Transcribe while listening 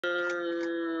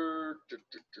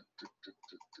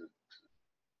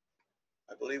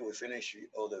I believe we finished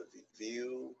all the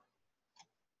view.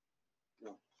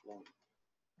 No, wrong.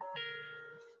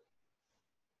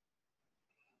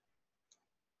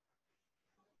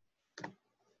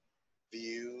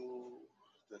 View.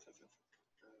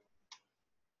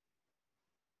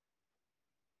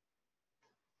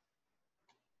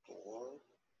 Door.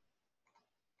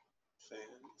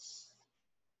 Fence.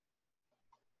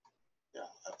 Yeah.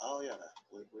 Oh yeah.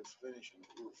 We're finishing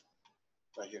the roof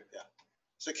right here. Yeah.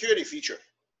 Security feature.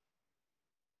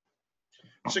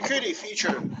 Security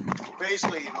feature.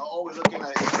 Basically, always looking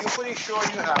at. If you're pretty sure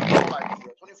you have more like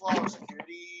 24-hour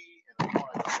security and more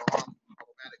like alarm,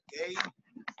 automatic gate,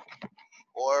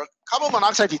 or carbon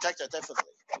monoxide detector.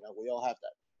 Definitely, we all have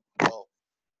that. So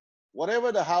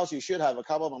whatever the house, you should have a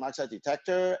carbon monoxide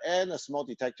detector and a smoke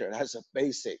detector. That's a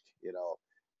basic,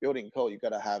 building code. You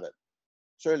gotta have it.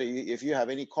 Certainly, if you have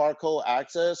any car code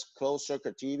access, closed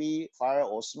circuit TV, fire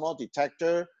or smoke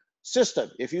detector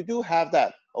system, if you do have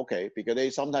that, okay,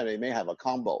 because sometimes they may have a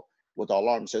combo with the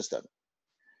alarm system.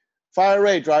 Fire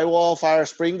rate, drywall, fire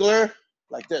sprinkler,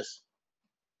 like this.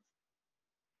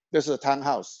 This is a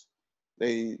townhouse.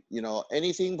 They,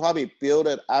 anything probably built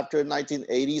it after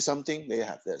 1980 something, they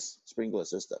have this sprinkler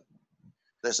system.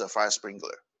 This is a fire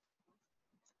sprinkler.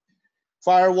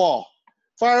 Firewall.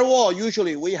 Firewall,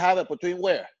 usually we have it between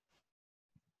where?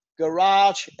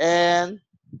 Garage and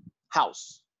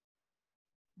house.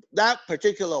 That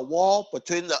particular wall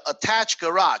between the attached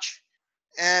garage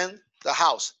and the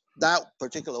house, that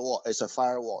particular wall is a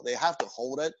firewall. They have to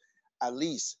hold it at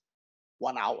least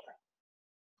 1 hour.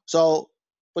 So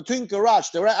between garage,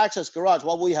 direct access garage,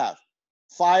 what we have?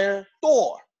 Fire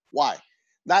door. Why?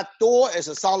 That door is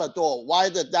a solid door. Why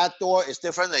that door is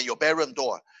different than your bedroom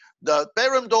door? The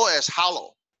bedroom door is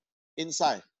hollow.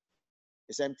 Inside,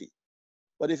 it's empty.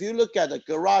 But if you look at the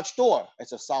garage door,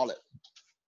 it's a solid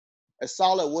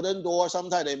wooden door.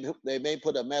 Sometimes they may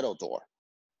put a metal door.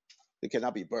 It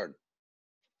cannot be burned.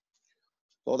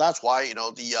 So that's why,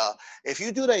 if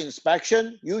you do the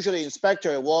inspection, usually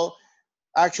inspector will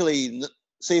actually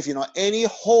see if, any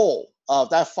hole of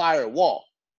that firewall.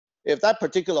 If that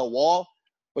particular wall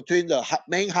between the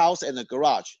main house and the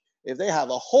garage, if they have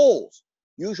a hole,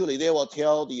 usually they will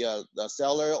tell the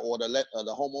seller or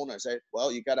the homeowner, say,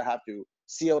 well, you gotta have to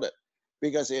seal it,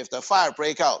 because if the fire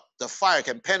break out, the fire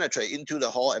can penetrate into the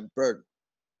hole and burn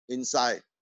inside.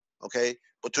 Okay,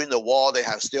 between the wall, they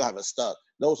still have a stud.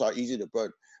 Those are easy to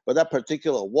burn, but that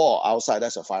particular wall outside,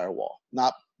 that's a firewall,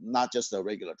 not just a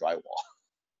regular drywall.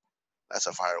 That's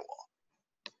a firewall.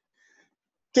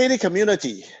 Gated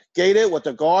community, gated with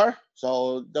the guard.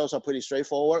 So those are pretty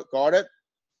straightforward, guarded.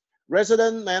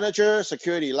 Resident manager,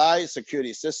 security light,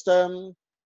 security system.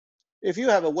 If you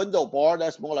have a window bar,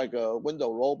 that's more like a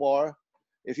window roll bar.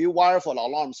 If you wire for the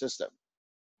alarm system,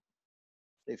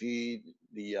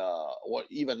 or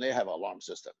even they have an alarm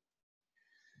system.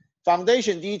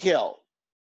 Foundation detail.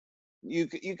 You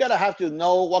gotta have to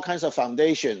know what kinds of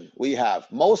foundation we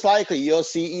have. Most likely you'll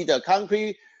see either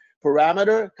concrete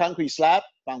parameter, concrete slab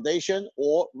foundation,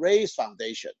 or raised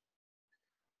foundation.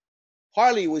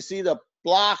 Hardly we see the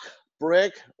block,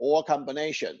 brick, or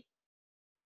combination,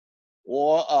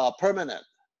 or permanent.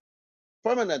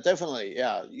 Permanent, definitely,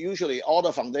 yeah. Usually all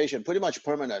the foundation pretty much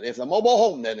permanent. If the mobile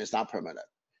home, then it's not permanent.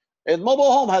 If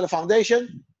mobile home has a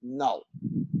foundation, no.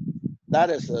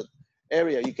 That is the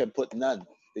area you can put none,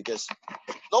 because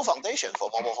no foundation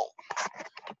for mobile home.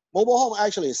 Mobile home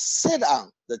actually sit on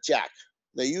the jack.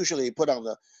 They usually put on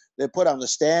the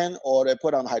stand, or they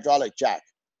put on hydraulic jack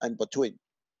in between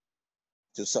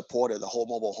to support the whole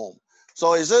mobile home.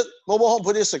 So is it mobile home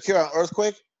pretty secure on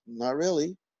earthquake? Not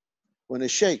really. When they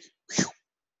shake, whew,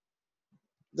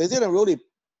 they didn't really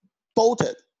bolt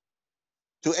it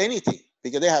to anything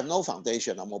because they have no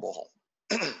foundation on mobile home.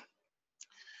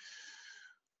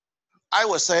 I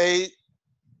would say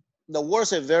the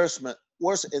worst investment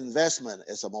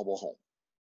is a mobile home,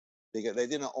 because they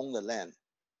didn't own the land,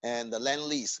 and the land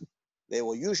lease, they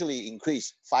will usually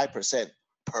increase 5%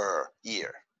 per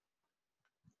year.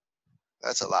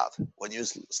 That's a lot when you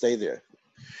stay there.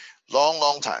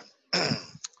 Long time.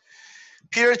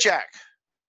 Pier jack.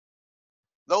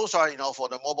 Those are, for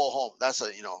the mobile home. That's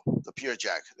the pier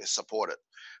jack is supported.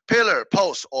 Pillar,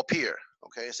 post, or pier.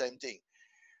 Okay, same thing.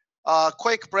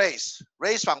 Quick brace,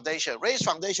 raised foundation. Raised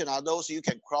foundation are those you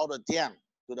can crawl it down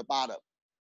to the bottom.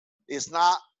 It's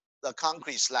not the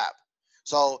concrete slab.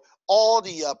 So all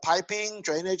the piping,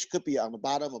 drainage could be on the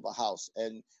bottom of a house.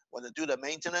 And when they do the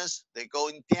maintenance, they're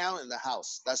going down in the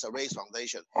house. That's a raised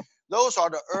foundation. Those are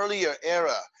the earlier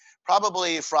era,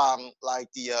 probably from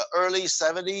like the early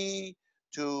 70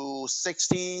 to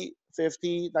 60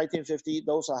 1950,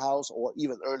 those are houses, or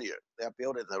even earlier, they are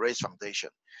built in a raised foundation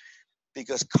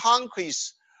because concrete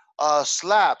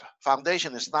slab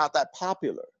foundation is not that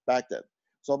popular back then.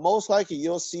 So most likely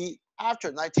you'll see after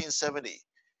 1970,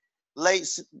 late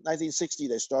 1960,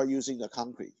 they start using the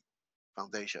concrete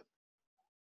foundation.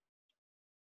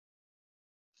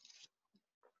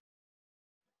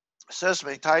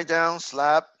 Seismic tie down,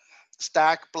 slab,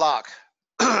 stack, block,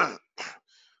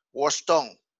 or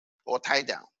stone, or tie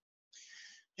down.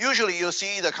 Usually you'll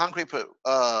see the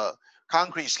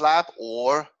concrete slab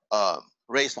or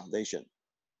raised foundation,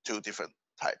 two different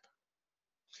type.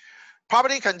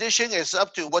 Property condition is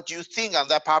up to what you think on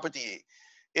that property.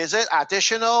 Is it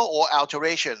additional or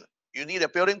alteration? You need a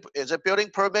building, is it building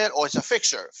permit or it's a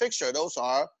fixture? Fixture, those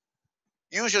are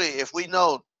usually, if we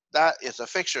know that is a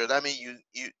fixture, that means you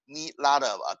need a lot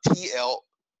of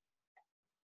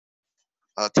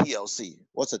TLC.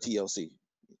 What's a TLC?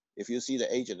 If you see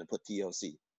the agent and put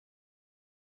TLC,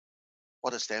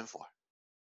 what does it stand for?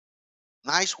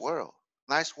 Nice word.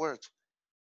 Nice words.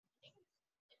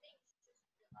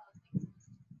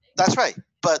 That's right.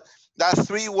 But that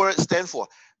 3 words stand for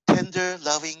tender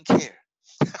loving care.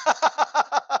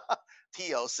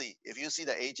 TLC. If you see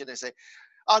the agent and say,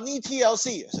 I need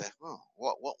TLC. I say, oh,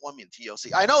 what mean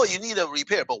TLC? I know you need a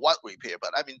repair, but what repair?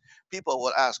 But I mean, people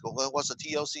would ask, well, what's a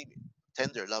TLC mean?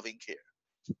 Tender loving care.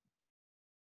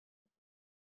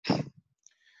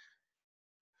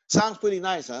 Sounds pretty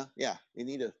nice, huh? Yeah, you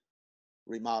need a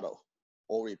remodel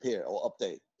or repair or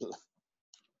update.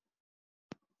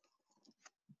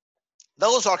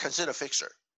 Those are considered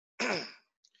fixture.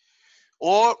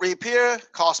 Or repair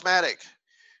cosmetic,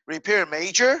 repair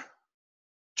major,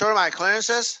 termite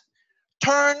clearances,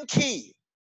 turnkey.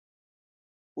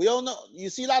 We all know, you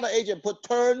see a lot of agents put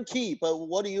turnkey, but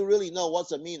what do you really know?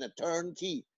 What's it mean, a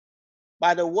turnkey?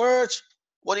 By the words,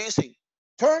 what do you think?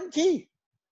 Turnkey.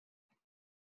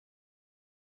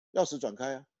 钥匙转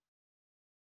开啊.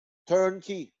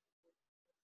 Turnkey.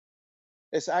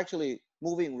 It's actually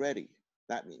moving ready.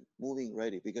 That means moving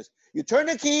ready because you turn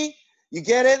the key, you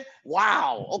get it.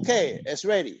 Wow. Okay, it's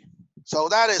ready. So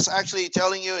that is actually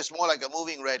telling you it's more like a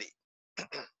moving ready.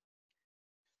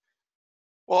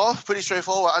 Well, pretty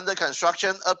straightforward. Under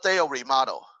construction, update or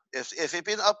remodel. If it's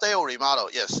been update or remodel,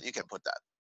 yes, you can put that.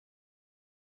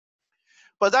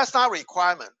 But that's not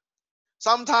requirement.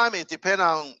 Sometimes it depends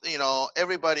on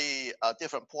everybody a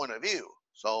different point of view.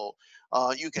 So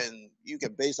you can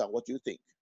base on what you think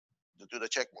to do the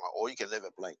check mark, or you can leave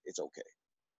it blank. It's okay.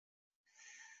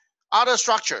 Other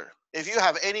structure. If you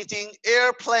have anything,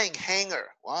 airplane hangar.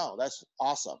 Wow, that's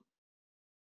awesome.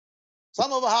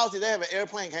 Some of the houses, they have an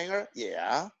airplane hangar.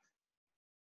 Yeah.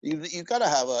 You gotta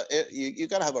have you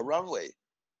gotta have a runway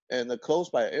and close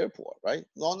by an airport, right?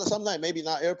 No, sometimes maybe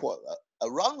not airport, a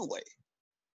runway.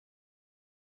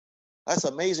 That's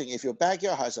amazing. If your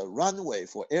backyard has a runway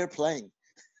for airplane,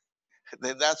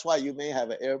 then that's why you may have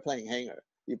an airplane hangar.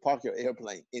 You park your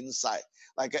airplane inside,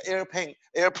 like an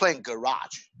airplane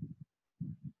garage.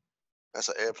 That's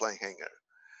an airplane hangar.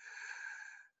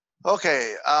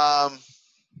 Okay.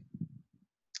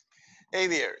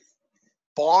 Aviary.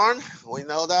 Barn, we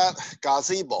know that.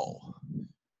 Gazebo.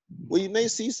 We may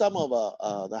see some of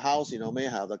the house, may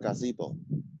have a gazebo.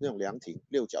 那种凉亭，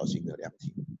六角形的凉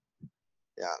亭。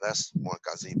Yeah, that's more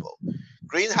gazebo.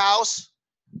 Greenhouse,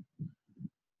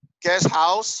 guest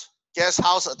house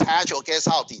attached or guest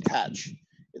house detached.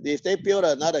 If they build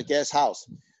another guest house,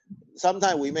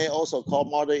 sometimes we may also call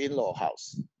mother-in-law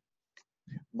house.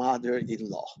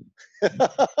 Mother-in-law.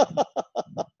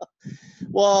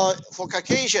 Well, for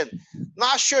Caucasian,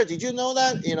 not sure. Did you know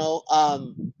that?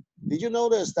 Did you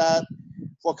notice that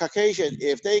for Caucasian,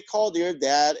 if they call their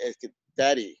dad as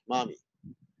daddy, mommy,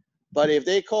 but if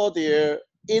they call their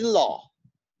in-law,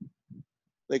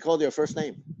 they call their first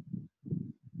name.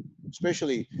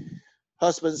 Especially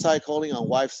husband side calling on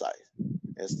wife side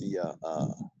as the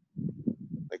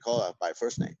they call it by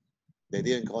first name. They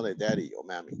didn't call it daddy or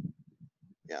mommy.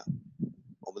 Yeah.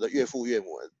 我们的岳父岳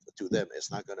母 to them it's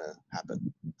not gonna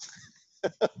happen.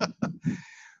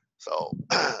 So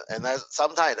and that's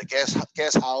sometimes the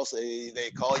guest house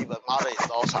they call even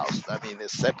mother-in-law's house. I mean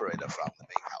it's separated from the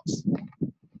main house.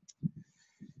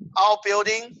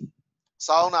 Outbuilding,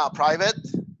 sauna, private,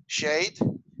 shade.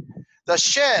 The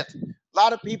shed, a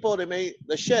lot of people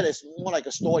the shed is more like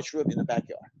a storage room in the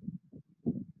backyard.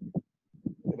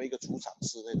 They make a 储藏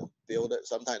室那种 build it.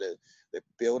 Sometimes they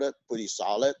build it pretty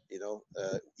solid,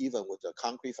 even with the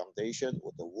concrete foundation,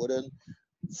 with the wooden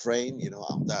frame,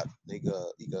 on that 一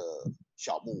个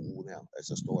小木屋那样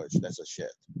as a storage. That's a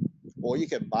shed. Or you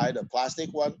can buy the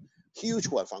plastic one, huge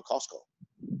one from Costco.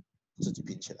 自己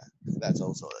拼起来。That's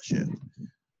also a shed.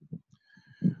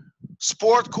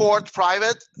 Sport court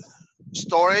private,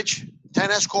 storage,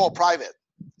 tennis court private.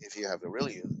 If you have a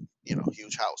really,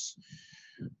 huge house.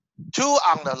 2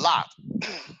 on the lot.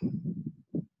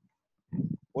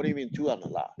 What do you mean 2 on the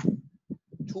lot?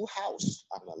 2 house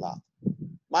on the lot.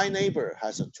 My neighbor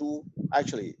has a 2,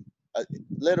 actually,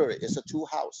 literally it's a 2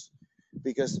 house,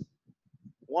 because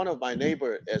one of my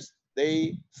neighbor is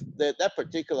that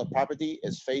particular property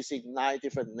is facing 9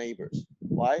 different neighbors.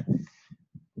 Why?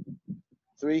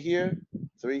 3 here,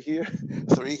 3 here,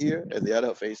 3 here, and the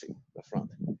other facing the front.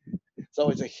 So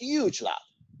it's a huge lot.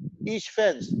 Each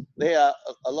fence, they are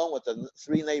along with the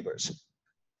 3 neighbors.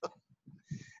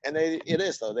 And it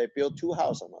is though, they built 2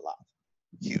 houses on the lot.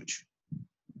 Huge.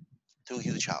 2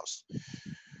 huge house.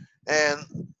 And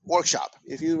workshop.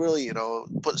 If you really,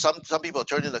 put some people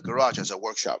turn in the garage as a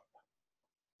workshop.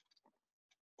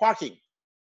 Parking.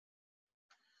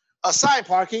 Assigned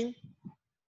parking.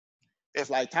 If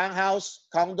like townhouse,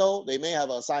 condo, they may have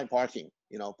assigned parking,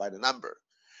 by the number.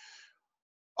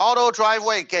 Auto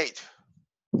driveway gate,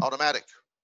 automatic.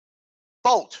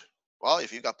 Boat. Well,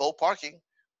 if you got boat parking.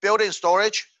 Building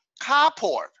storage,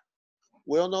 carport.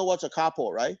 We all know what's a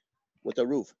carport, right? With the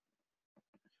roof.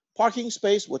 Parking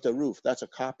space with the roof, that's a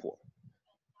carport.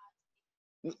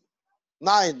 If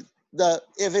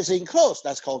it's enclosed,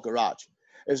 that's called garage.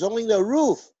 If it's only the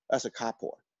roof, that's a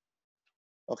carport.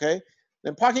 Okay?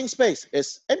 Then parking space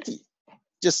is empty,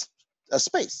 just a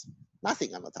space,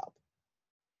 nothing on the top.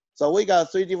 So we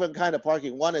got 3 different kind of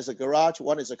parking. One is a garage,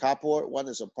 one is a carport, one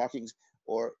is a parking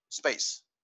or space.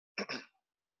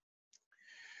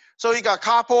 So you got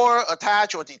carport,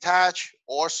 attached or detached,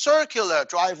 or circular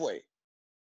driveway.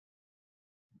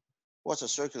 What's a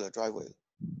circular driveway?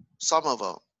 Some of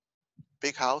a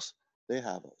big house, they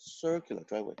have a circular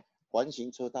driveway. 环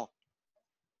形车道。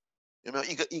有没有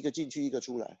一个进去，一个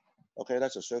出来。Okay,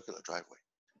 that's a circular driveway.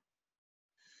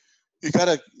 You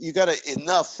gotta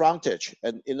enough frontage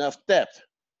and enough depth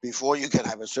before you can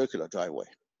have a circular driveway.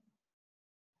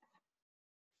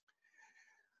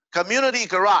 Community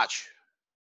garage.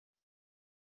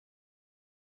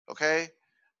 Okay,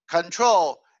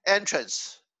 control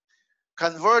entrance,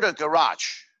 converted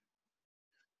garage,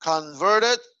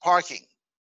 converted parking,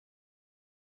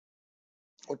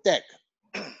 or deck.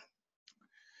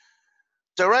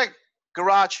 Direct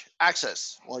garage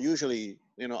access. Well, usually,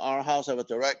 our house have a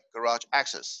direct garage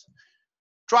access.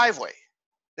 Driveway.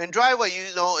 Then driveway,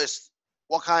 is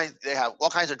what kind they have.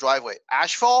 What kinds of driveway?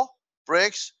 Asphalt,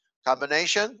 bricks,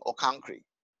 combination, or concrete.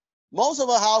 Most of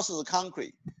our houses are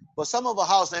concrete, but some of our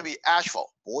house maybe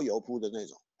asphalt. 柏油铺的那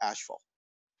种 asphalt.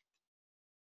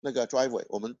 那个 driveway，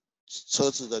 我们车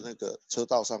子的那个车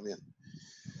道上面，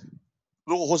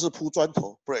如果或是铺砖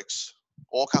头 bricks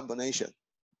or combination,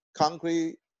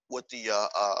 concrete with the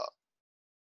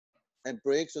and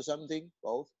bricks or something,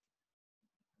 both.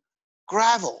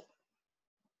 Gravel,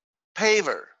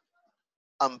 paver,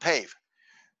 unpaved.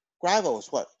 Gravel is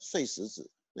what? 碎石子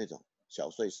那种小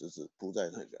碎石子铺在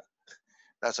那个。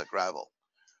That's a gravel.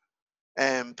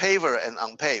 And paver and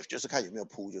unpaved 就是看有没有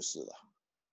铺就是了。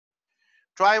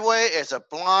Driveway is a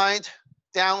blind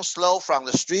downslope from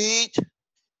the street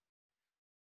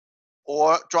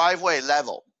or driveway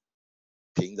level.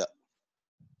 平的。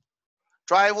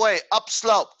Driveway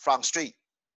upslope from street.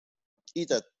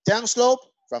 Either downslope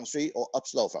from street or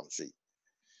upslope from street.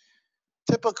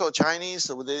 Typical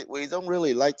Chinese, we don't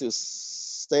really like to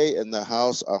stay in the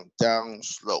house on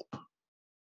downslope.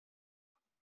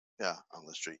 Yeah, on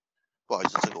the street. 不好意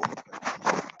思，这个我。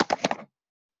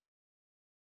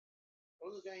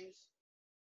Those James.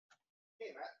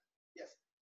 Hey, Matt. Yes.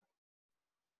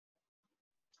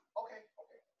 Okay.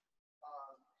 Okay.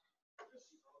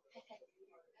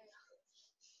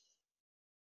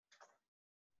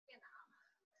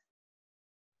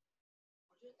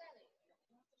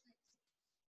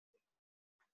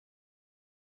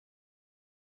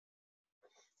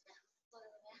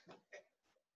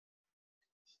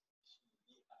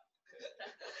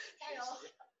 加油！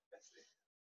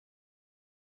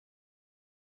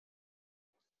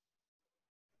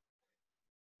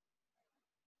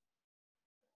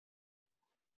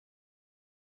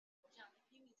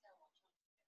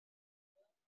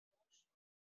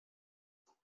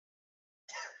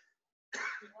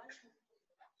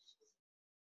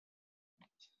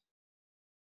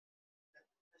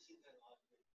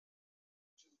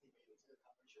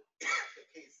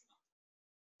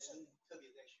特别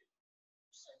在学。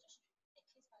是，就是你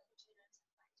可以把这些人才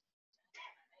买进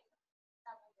来，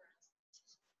大部分人其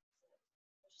实都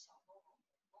是小沟通，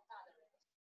大的人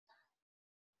大，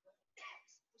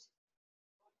不行，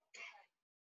太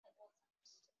多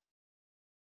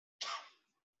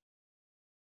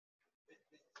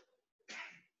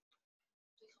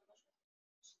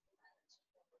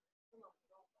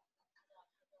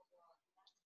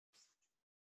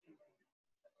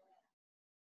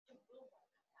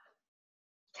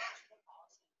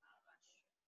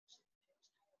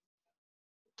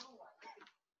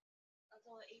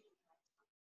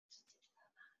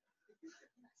但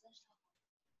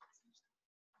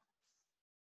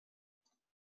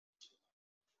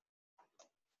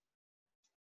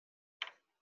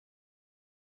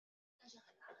是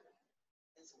很难很难。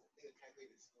但是我那个开会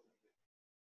的时候，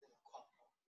那个框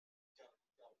号叫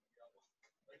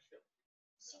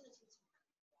新的亲戚。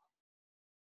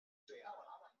对啊，我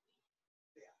老板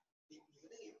对啊，你们那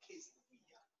个有 case 不一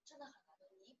样。真的很难的，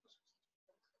你一不熟悉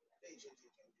就不可以。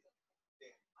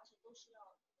对，而且都是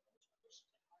要都是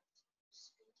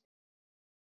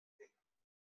对，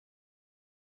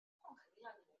框肯定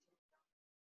让你们听不到。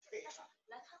对但是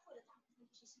来开会的大部分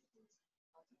都是新亲戚，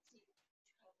就自己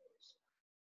去开会的是吧？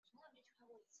从来没去开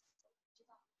过一次，不知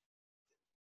道。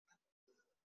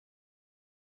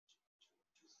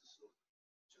就是说，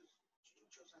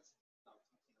就算是老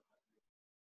亲戚的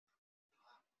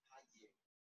话，他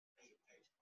也开始。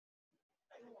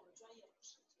因为我们专业不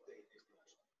是做。对。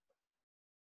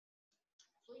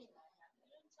所以难呀，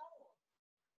没人教我。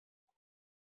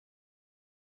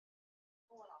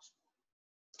跟我老师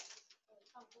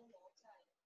办公楼在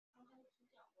刚刚租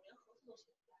掉，我连合同都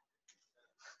写不出来。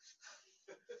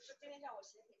今天叫我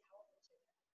写给他，我怎么写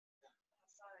的？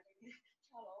算了，给你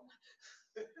跳楼吧。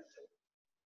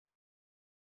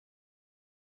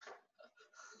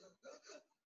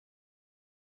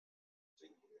所以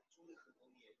你租的合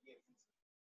同你也负责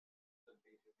准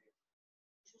备对不对？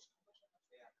你说什么都是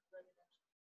对呀。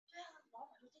对啊，老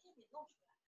板说今天给你弄出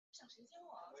来，想谁教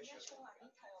我啊？今天说完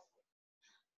他要不。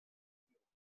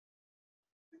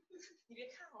你别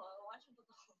看我完全不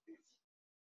懂。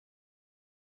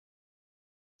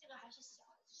这个还是小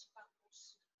的，这是办公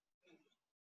室。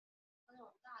那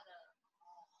种大的，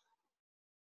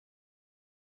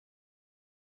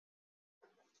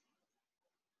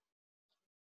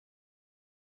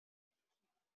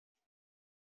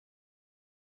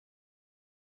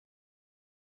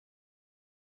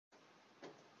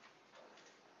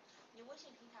你微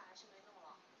信平台还是没弄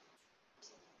了？微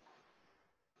信平台。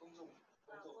公众平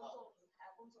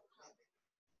台，公众号。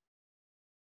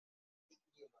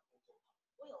你有吗？公众号？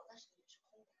我有，但是也是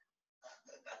空的。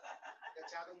要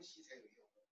加东西才有用。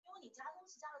因为你加东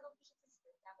西加的都不是自己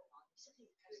的加工嘛，你是可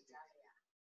以开始加的呀。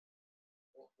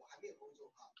我还没有公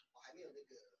众号，我还没有那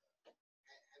个，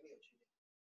还没有去那个。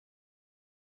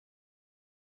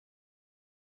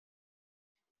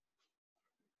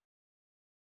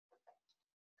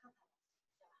看看，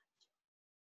要很久。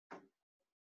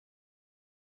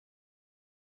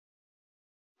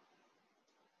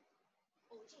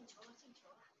哦，进球了，进球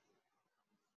了。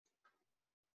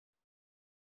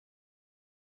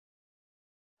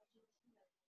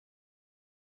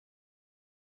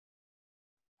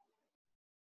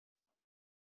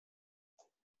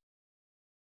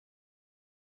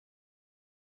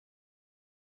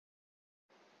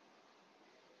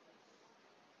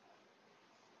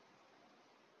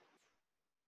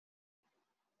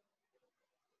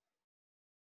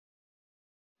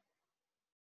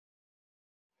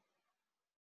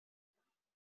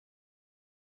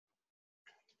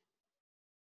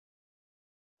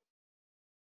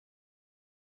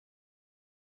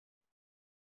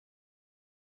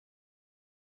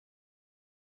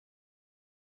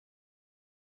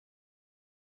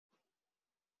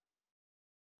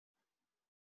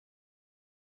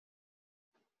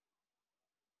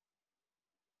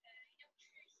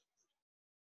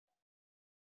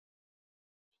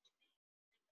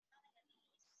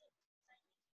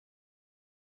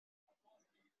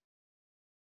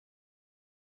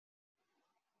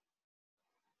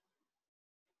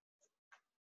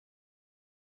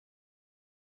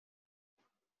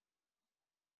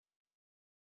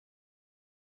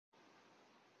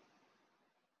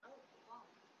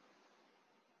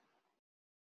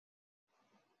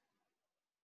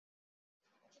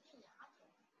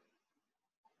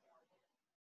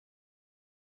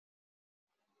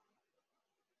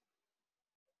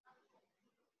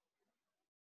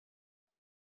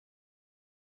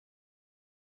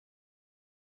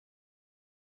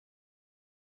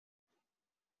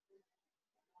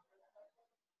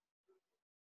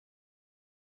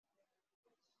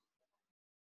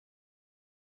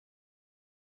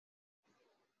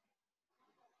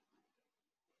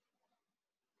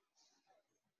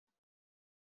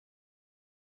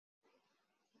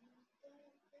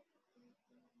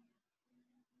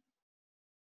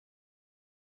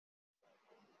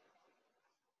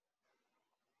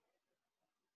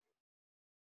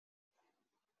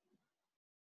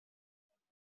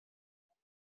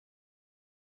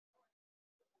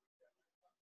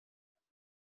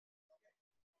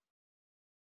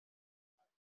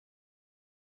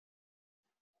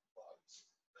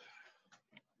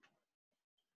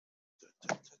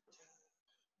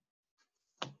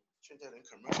在连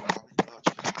commercial property 都要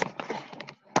抢，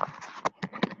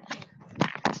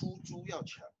出租要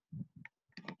抢，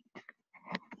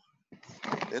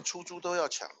连出租都要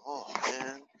抢哦，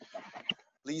连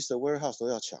lease the warehouse 都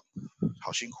要抢。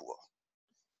好辛苦哦。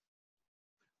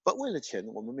不为了钱，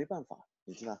我们没办法，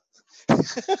你知道。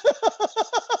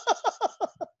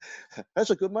That's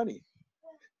a good money.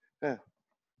 Yeah.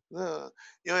 那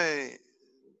因为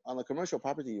On a commercial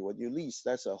property, what you lease,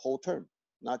 that's a whole term,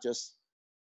 not just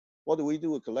what do we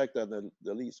do? We collect on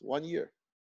the lease 1 year.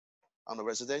 On the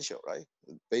residential, right?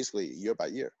 Basically year by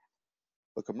year.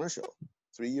 But commercial,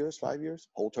 3 years, 5 years,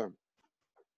 whole term.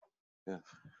 Yeah.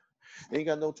 Ain't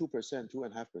got no 2%,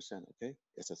 2.5%, okay?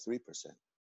 It's a 3%.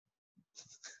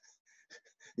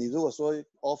 你如果说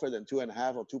offer them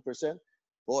 2.5% or 2%,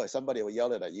 boy, somebody will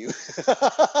yell it at you.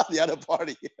 The other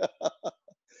party.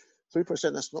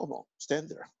 3%, that's normal,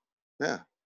 standard. Yeah.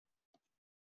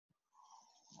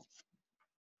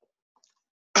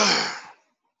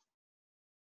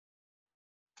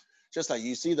 Just like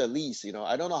you see the lease, you know,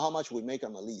 I don't know how much we make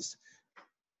on the lease.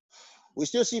 We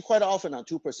still see quite often on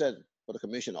 2% for the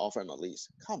commission offer on the lease.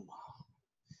 Come on.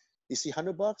 You see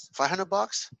 $100?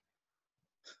 $500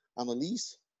 on the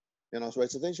lease, you know,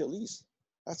 residential lease.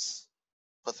 That's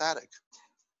pathetic.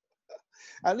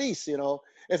 At least, you know,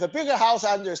 if a bigger house,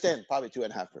 I understand, probably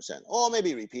 2.5%. Or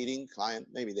maybe repeating client,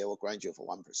 maybe they will grant you for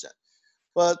 1%.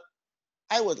 But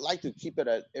I would like to keep it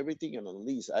at everything on the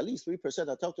lease, at least 3%.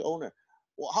 I talk to the owner.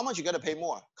 Well, how much you got to pay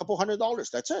more? A couple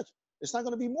 $100. That's it. It's not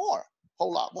going to be more.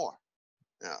 Whole lot more.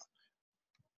 Yeah.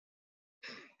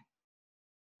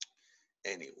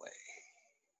 Anyway.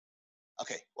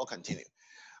 Okay, we'll continue.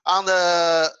 On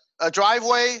the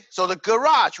driveway, so the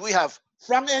garage, we have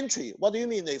front entry. What do you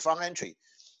mean the front entry?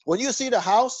 When you see the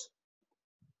house,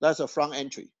 that's a front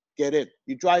entry. Get in.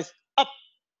 You drive up,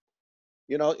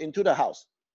 you know, into the house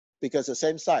because the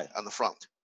same side on the front.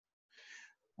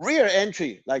 Rear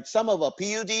entry, like some of a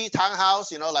PUD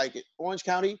townhouse, you know, like Orange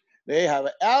County, they have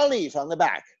an alley from the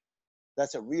back.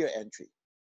 That's a rear entry.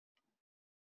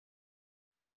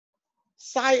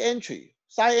 Side entry.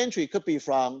 Side entry could be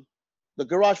from the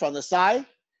garage from the side,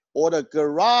 or the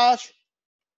garage,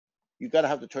 you gotta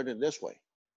have to turn it this way.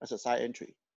 That's a side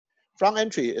entry. Front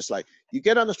entry is like, you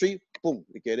get on the street, boom,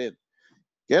 you get in.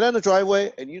 Get on the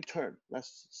driveway, and you turn.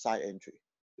 That's side entry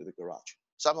to the garage.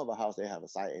 Some of the house, they have a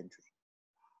side entry.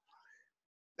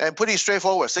 And pretty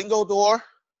straightforward. Single door,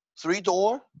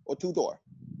 3-door, or 2-door.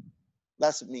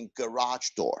 That's mean garage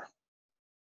door.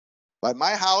 But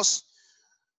my house,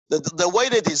 the way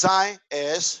they design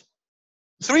is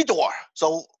 3-door.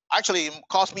 So actually it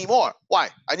costs me more. Why?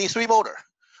 I need 3 motor.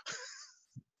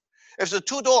 If it's a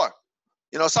 2-door,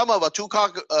 you know, some of a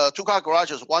two-car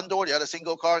garage is 1 door, the other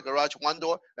single car garage 1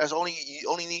 door. That's you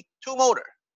only need 2 motor.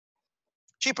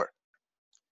 Cheaper.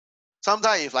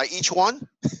 Sometimes if like each one,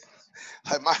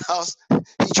 like my house,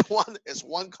 each one is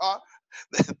 1 car,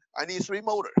 then I need 3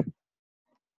 motor.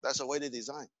 That's the way they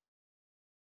design.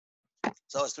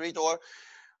 So it's 3-door,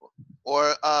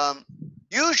 or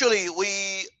usually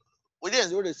we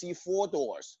didn't really see 4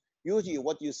 doors. Usually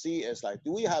what you see is like,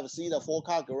 do we see the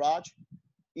 4-car garage?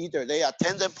 Either they are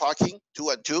tandem parking, 2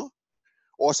 and 2,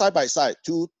 or side by side,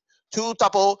 two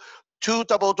double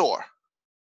door.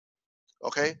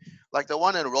 Okay, like the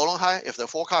one in Roland High, if the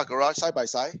 4-car garage side by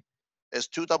side is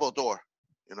 2 double door,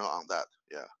 you know, on that,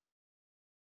 yeah.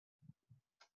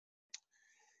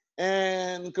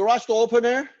 And garage door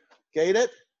opener, gated.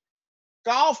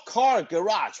 Golf cart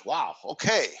garage, wow,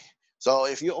 okay. So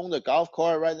if you own the golf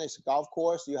cart right next to golf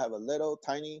course, you have a little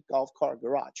tiny golf cart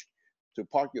garage to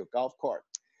park your golf cart.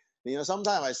 You know,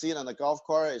 sometimes I see it on the golf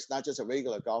cart. It's not just a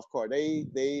regular golf cart. They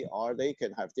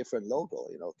can have different logo.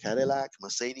 You know, Cadillac,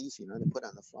 Mercedes. You know, they put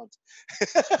on the front.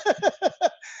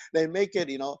 They make it,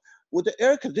 you know, with the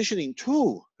air conditioning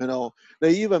too. You know,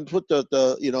 they even put the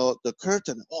you know, the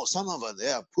curtain. Oh, some of them,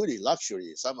 they are pretty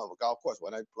luxury. Some of the golf course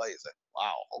when I play, it's like,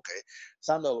 wow, okay.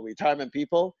 Some of the retirement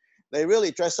people, they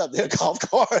really dress up their golf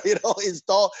cart, you know,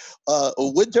 install,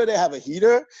 winter they have a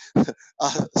heater,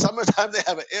 summertime they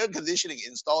have an air conditioning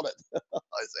installed. I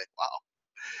say, wow.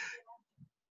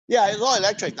 Yeah, it's all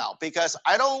electric now because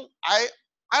I don't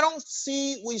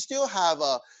see, we still have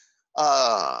a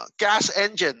gas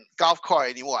engine golf cart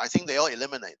anymore. I think they all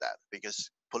eliminate that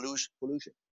because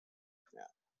pollution. Yeah,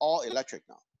 all electric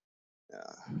now.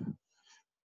 Yeah.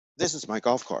 This is my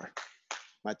golf cart,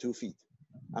 my 2 feet.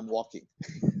 I'm walking.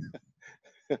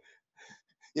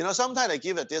 You know, sometimes I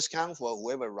give a discount for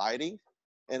whoever riding,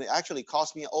 and it actually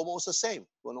costs me almost the same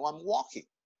when I'm walking.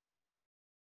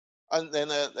 And then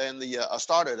the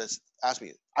starter asked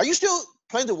me, "Are you still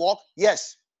planning to walk?"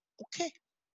 Yes. Okay.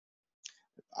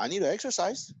 I need to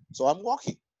exercise, so I'm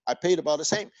walking. I paid about the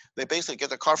same. They basically get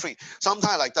the car free.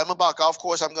 Sometimes like Diamondback Golf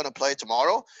Course, I'm gonna play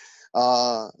tomorrow.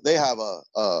 They have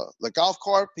the golf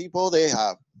cart people. They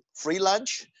have free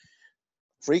lunch,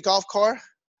 free golf cart,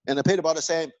 and they paid about the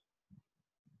same,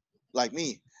 like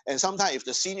me. And sometimes if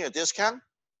the senior discount,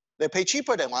 they pay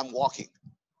cheaper than I'm walking,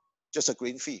 just a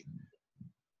green fee.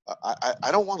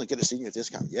 I don't want to get a senior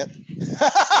discount yet.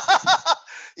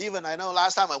 Even I know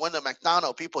last time I went to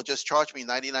McDonald's, people just charged me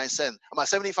 99 cents. I'm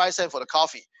 75 cents for the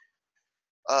coffee.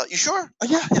 You sure? Oh,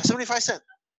 yeah, 75 cents.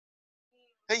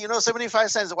 Hey, you know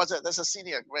 75 cents, what's that? That's a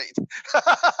senior grade.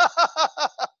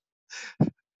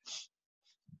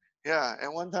 Yeah,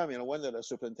 and one time, went to the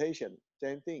superintendent,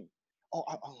 same thing. Oh,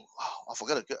 I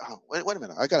forgot to. Wait a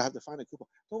minute, I gotta have to find a coupon.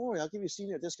 Don't worry, I'll give you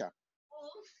senior discount.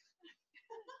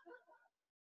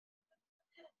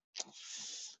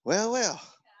 Well.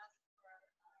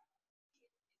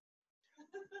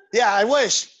 Yeah, I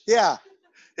wish. Yeah.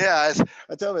 I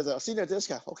tell them it's a senior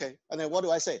discount. Okay, and then what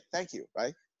do I say? Thank you,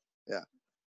 right? Yeah.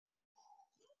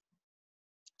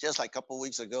 Just like a couple of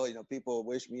weeks ago, people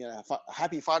wish me a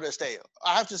happy Father's Day.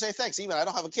 I have to say thanks, even I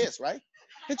don't have a kids, right?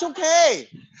 It's okay.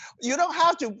 You don't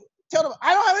have to tell them,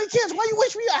 I don't have any kids. Why you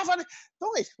wish me a happy Father's Day?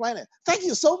 Don't explain it. Thank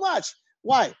you so much.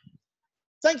 Why?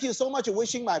 Thank you so much for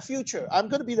wishing my future. I'm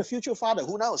going to be the future father.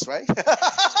 Who knows, right?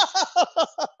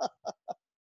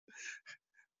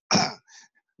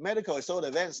 Medical is so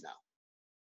advanced now.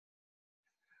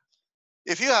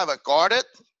 If you have a guarded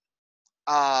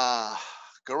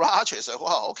garage, is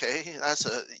well, okay. That's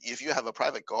if you have a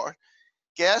private guard.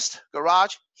 Guest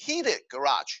garage, heated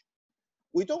garage.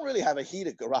 We don't really have a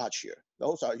heated garage here.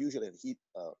 Those are usually in heat,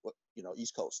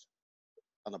 East Coast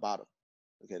on the bottom.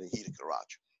 Okay, the heated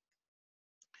garage.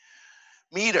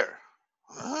 Meter.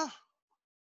 Huh?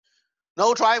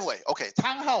 No driveway. Okay,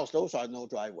 townhouse, those are no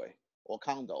driveway. Or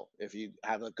condo. If you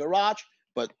have a garage,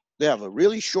 but they have a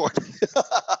really short,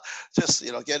 just,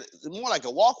 get more like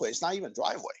a walkway. It's not even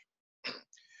driveway.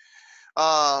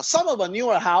 Some of a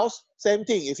newer house, same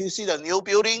thing. If you see the new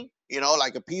building,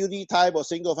 like a PUD type or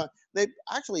single family, they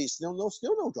actually still no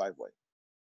driveway.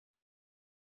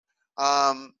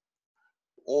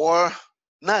 Or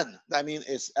none. I mean,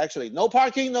 it's actually no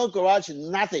parking, no garage,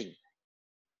 nothing.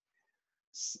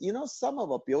 Some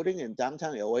of a building in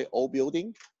downtown LA, old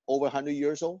building, over 100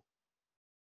 years old,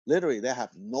 literally they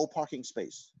have no parking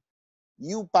space.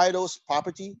 You buy those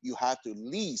property, you have to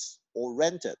lease or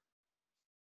rent it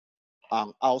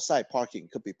on outside parking.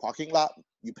 Could be parking lot,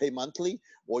 you pay monthly,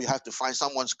 or you have to find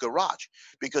someone's garage,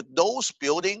 because those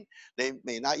building, they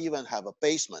may not even have a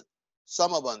basement.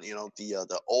 Some of them, the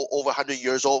over 100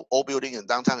 years old building in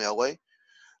downtown LA,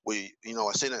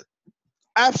 I've seen it.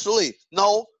 Absolutely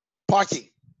no parking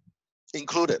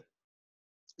included.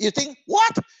 You think,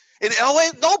 what? In LA,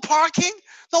 no parking?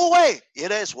 No way.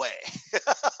 It is way.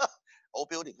 Old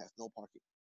building has no parking,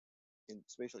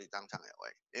 especially downtown LA.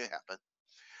 It happened.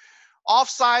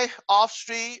 Off-site,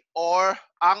 off-street, or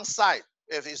on-site,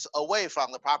 if it's away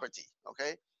from the property,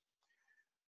 okay?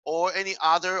 Or any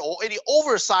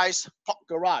oversized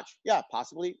garage. Yeah,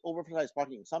 possibly oversized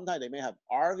parking. Sometimes they may have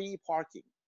RV parking.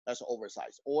 That's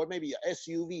oversized. Or maybe a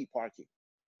SUV parking.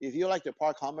 If you like to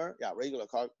park Hummer, yeah, regular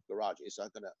car garage is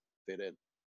not going to fit in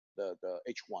the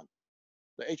H1.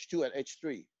 The H2 and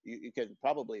H3, you can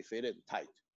probably fit in tight,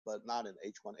 but not in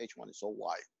H1. H1 is so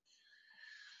wide.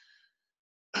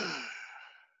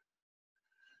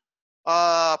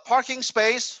 Parking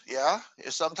space, yeah,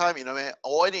 is sometimes,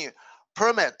 or any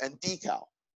permit and decal.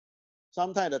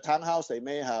 Sometimes the townhouse, they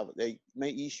may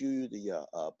issue you the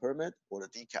permit or the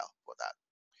decal for that.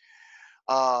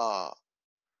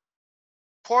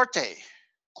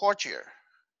 Courtier.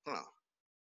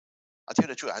 I'll tell you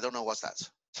the truth, I don't know what's that.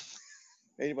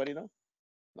 Anybody know?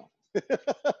 No.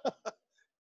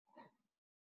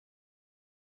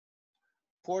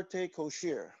 Porte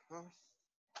cochere. Huh?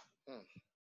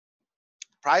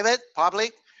 Private,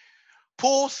 public,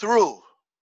 pull through.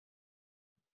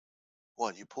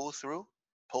 What, you pull through?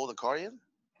 Pull the car in?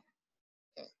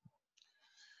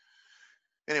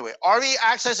 Anyway, RV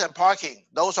access and parking.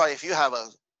 Those are if you have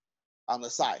on the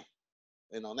side,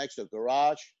 next to the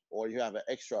garage, or you have an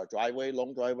extra driveway,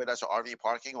 long driveway, that's an RV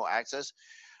parking or access.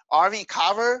 RV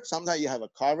cover, sometimes you have a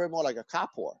cover, more like a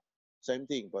carport. Same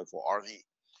thing, but for RV.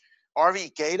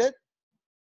 RV gated,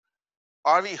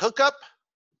 RV hookup,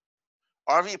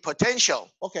 RV potential.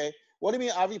 Okay, what do you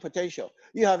mean RV potential?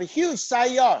 You have a huge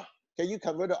side yard. Can you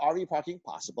convert to RV parking?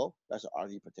 Possible. That's an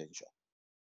RV potential.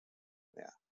 Yeah.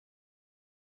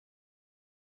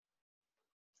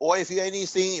 Or if you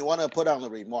anything you want to put on the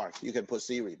remark, you can put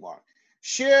C remark.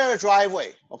 Share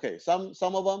driveway. Okay, some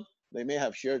of them, they may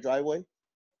have shared driveway.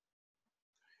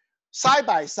 side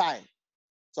by side.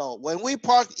 So when we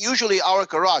park, usually our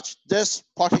garage, this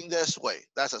parking this way,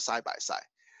 that's a side by side.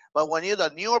 But when you're the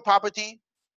newer property,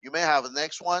 you may have the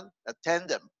next one, a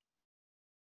tandem,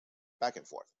 back and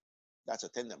forth. That's a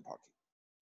tandem parking.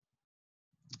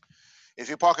 If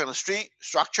you park on the street,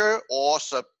 structure or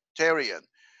subterranean,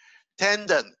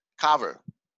 tandem cover,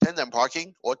 tandem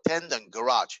parking or tandem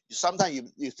garage.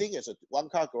 Sometimes you think it's a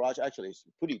one-car garage, actually it's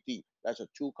pretty deep. That's a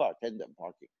two-car tandem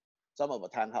parking. Some of the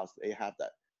townhouse, they have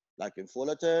that. Like in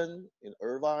Fullerton, in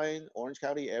Irvine, Orange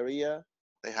County area,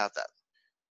 they have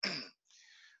that.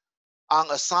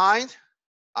 Unassigned,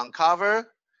 uncovered,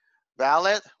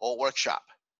 valet, or workshop.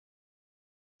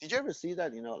 Did you ever see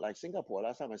that? You know, like Singapore,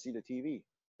 last time I see the TV.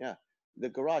 Yeah, the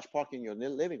garage parked in your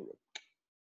living room.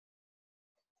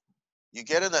 You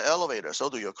get in the elevator, so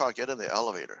do your car get in the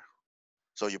elevator.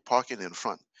 So you park it in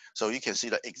front. So you can see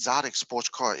the exotic sports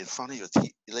car in front of your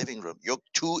living room. Your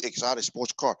two exotic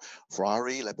sports car,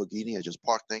 Ferrari, Lamborghini, are just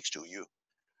parked next to you.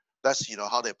 That's, you know,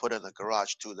 how they put in the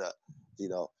garage to the, you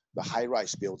know, the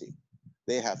high-rise building.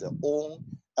 They have their own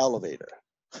elevator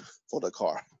for the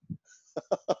car.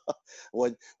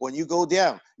 When you go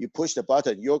down, you push the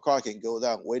button, your car can go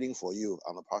down waiting for you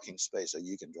on the parking space so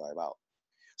you can drive out.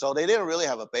 So they didn't really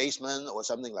have a basement or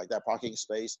something like that, parking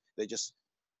space. They just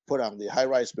put on the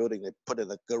high-rise building, they put in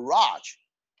the garage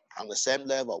on the same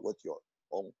level with your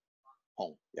own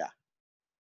home. Yeah.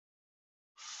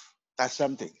 That's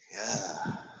something.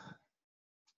 Yeah.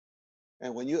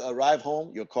 And when you arrive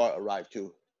home, your car arrived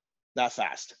too. That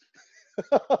fast.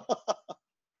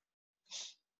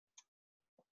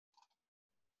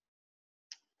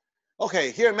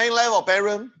 Okay, here, main level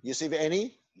bedroom. You see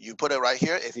any? You put it right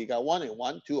here. If you got one in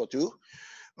one, two or two.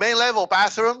 Main level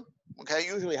bathroom. Okay,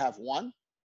 usually have one.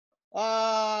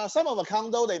 Some of the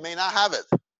condo, they may not have it.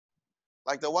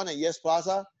 Like the one in Yes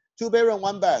Plaza, 2-bedroom,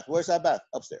 1 bath. Where's that bath?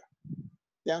 Upstairs.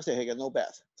 Downstairs, he got no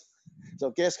bath.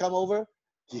 So guests come over,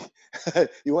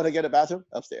 you want to get a bathroom?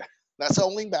 Upstairs. That's the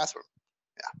only bathroom.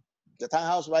 Yeah. The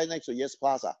townhouse right next to Yes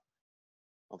Plaza.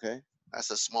 Okay, that's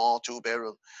a small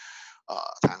 2-bedroom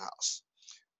townhouse.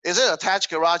 Is it attached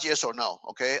garage? Yes or no?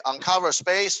 Okay, uncovered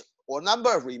space or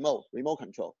number of remote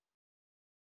control.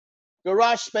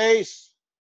 Garage space.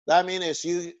 That means it's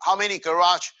you how many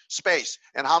garage space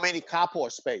and how many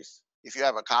carport space if you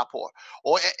have a carport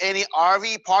or any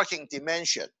RV parking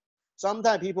dimension.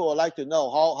 Sometimes people would like to know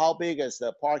how big is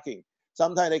the parking.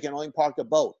 Sometimes they can only park the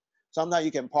boat. Sometimes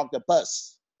you can park the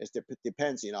bus. It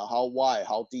depends, you know, how wide,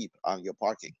 how deep on your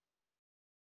parking.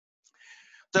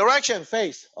 Direction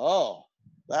face. Oh,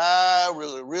 that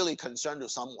really concerned to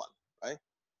someone, right?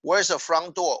 Where's the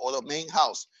front door or the main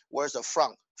house? Where's the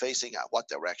front facing at what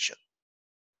direction?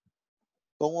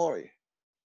 Don't worry.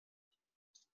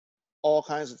 All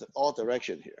kinds of all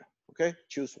direction here. Okay,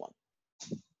 choose one.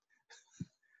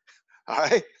 All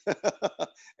right,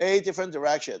 a different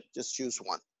direction. Just choose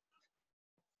one.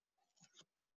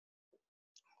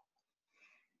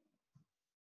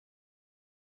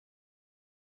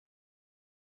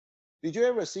 Did you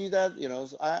ever see that? You know,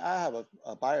 I have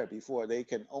a buyer before. They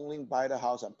can only buy the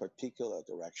house in particular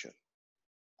direction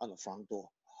on the front door.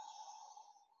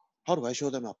 How do I show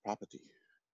them a property?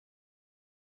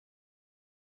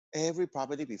 Every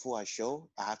property before I show,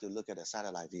 I have to look at a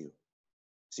satellite view.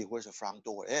 See where the front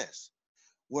door is,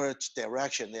 which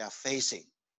direction they are facing.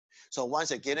 So once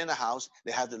they get in the house,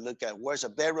 they have to look at where's the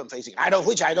bedroom facing.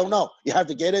 Which I don't know. You have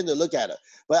to get in to look at it.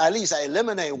 But at least I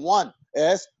eliminate one.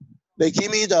 Is they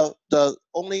give me the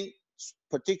only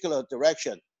particular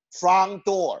direction, front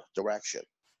door direction.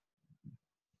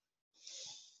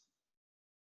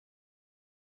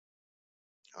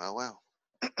 Oh, well.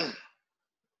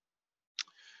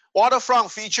 Waterfront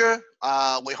feature,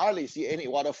 we hardly see any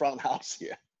waterfront house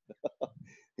here.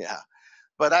 Yeah,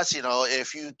 but that's, you know,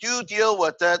 if you do deal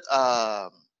with that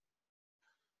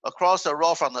across the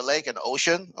road from the lake and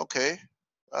ocean, okay,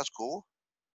 that's cool.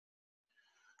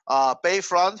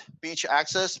 Bayfront, beach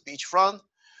access, beachfront,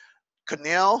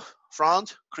 canal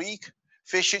front, creek,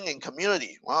 fishing and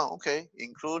community. Wow, okay,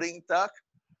 including duck,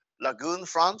 lagoon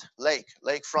front,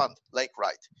 lakefront, lake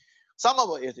right. Some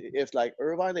of it, if like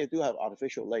Irvine, they do have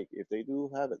artificial lake. If they do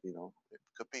have it, you know, it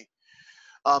could be.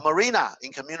 Marina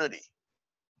in community.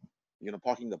 You know,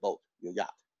 parking the boat, your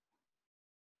yacht.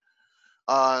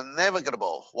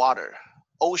 Navigable water,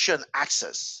 ocean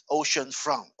access, ocean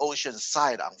front, ocean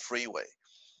side on freeway,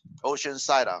 ocean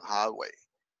side on highway.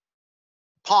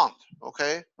 Pond,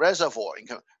 okay, reservoir.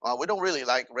 We don't really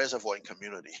like reservoir in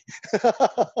community.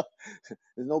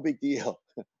 It's no big deal.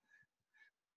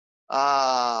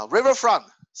 Riverfront,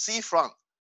 seafront,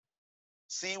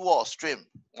 seawall, stream,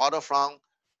 waterfront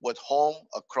with home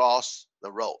across the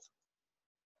road.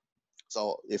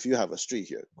 So if you have a street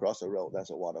here, across the road,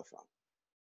 that's a waterfront.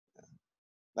 Yeah.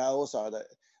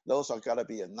 Those are gotta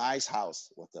be a nice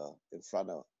house with the in front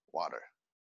of water.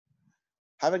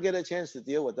 Haven't get a chance to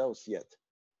deal with those yet.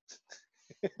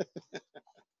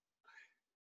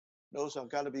 Those are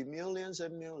gotta be millions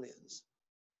and millions.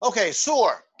 Okay,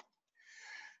 sewer.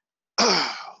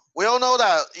 We all know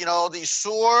that, you know, the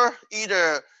sewer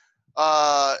either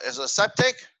is a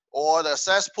septic or the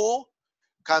cesspool,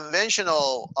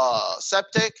 conventional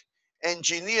septic,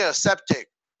 engineer septic,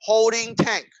 holding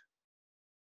tank,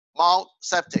 mount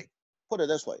septic. Put it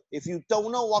this way, if you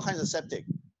don't know what kinds of septic,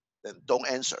 then don't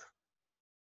answer.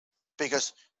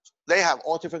 Because they have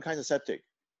all different kinds of septic.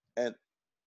 And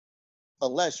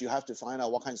unless you have to find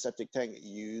out what kind of septic tank,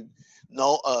 you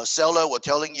know, a seller was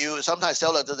telling you, sometimes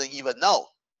seller doesn't even know.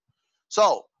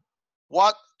 So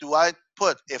what do I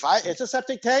put? If it's a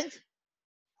septic tank,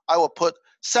 I will put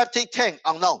septic tank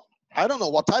unknown. I don't know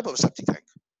what type of septic tank,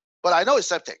 but I know it's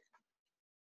septic.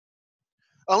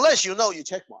 Unless you know, you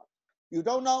check mark. You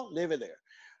don't know, leave it there.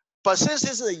 But since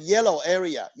this is a yellow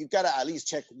area, you gotta at least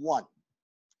check one.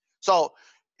 So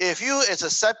if it's a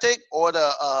septic or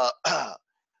the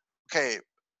okay,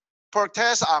 per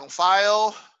test on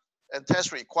file and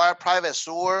test required private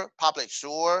sewer, public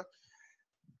sewer,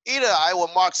 either I will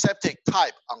mark septic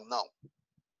type unknown.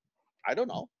 I don't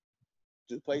know,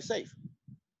 to play safe.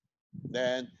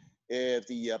 Then if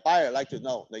the buyer like to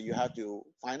know, then you have to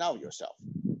find out yourself.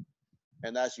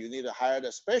 And that's you need to hire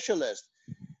the specialist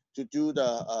to do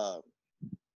the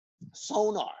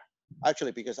sonar.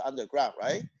 Actually, because underground,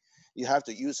 right? You have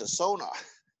to use a sonar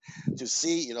to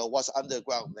see, you know, what's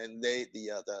underground. And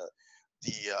the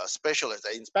specialist,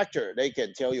 the inspector, they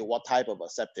can tell you what type of a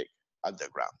septic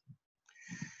underground.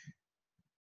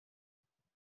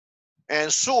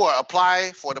 And sewer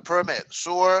apply for the permit.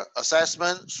 Sewer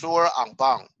assessment, sewer on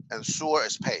bond, and sewer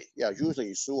is paid. Yeah,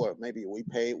 usually sewer, maybe we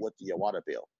pay with the water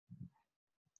bill.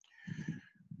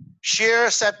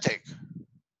 Share septic,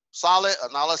 solid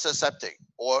analysis septic,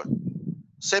 or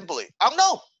simply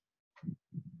unknown.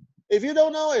 If you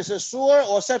don't know it's a sewer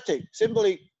or septic,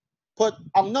 simply put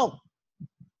unknown.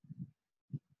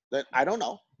 Then I don't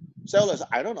know. Sellers,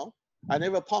 I don't know. I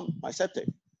never pumped my septic.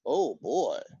 Oh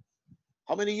boy.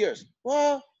 How many years?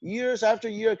 Well, years after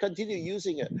year, continue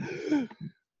using it.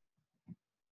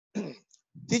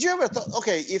 Did you ever thought,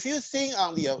 okay, if you think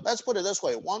on the, let's put it this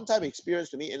way, one time experience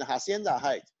to me in Hacienda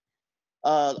Heights,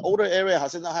 older area,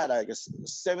 Hacienda Heights, like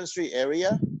 7th Street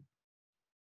area,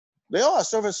 they all are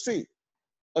surface street.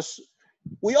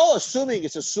 We all assuming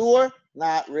it's a sewer,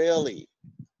 not really.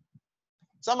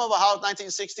 Some of our house,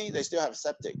 1960, they still have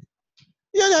septic.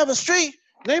 You have a street,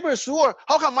 neighbor sewer.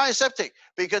 How come mine is septic?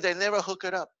 Because they never hook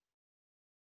it up.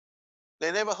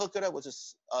 They never hook it up with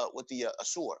the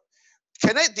sewer.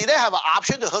 Did they have an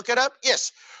option to hook it up?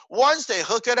 Yes. Once they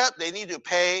hook it up, they need to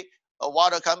pay a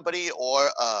water company or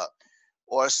a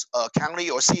county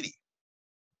or city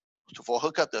for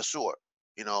hook up the sewer.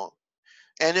 You know,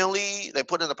 annually they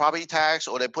put in the property tax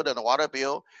or they put in the water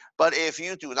bill. But if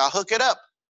you do not hook it up,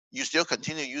 you still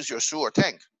continue to use your sewer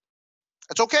tank.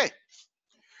 It's okay.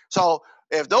 So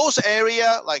if those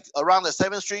area like around the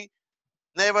 7th Street,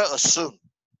 never assume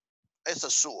it's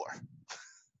a sewer.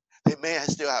 They may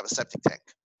still have a septic tank.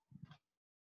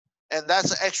 And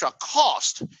that's an extra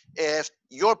cost if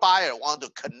your buyer wants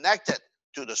to connect it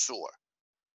to the sewer.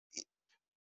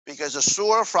 Because the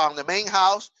sewer from the main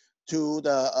house to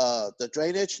the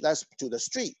drainage, that's to the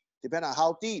street, depending on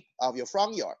how deep of your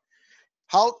front yard.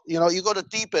 How, you know, you go to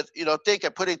deep it, you know, dig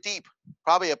and put it deep,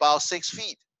 probably about 6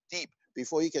 feet deep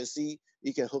before you can see,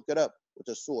 you can hook it up with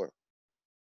the sewer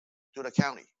to the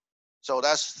county. So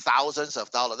that's thousands of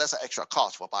dollars. That's an extra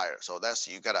cost for buyer. So that's,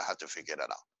 you gotta have to figure that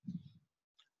out.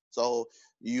 So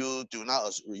you do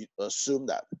not assume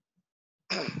that.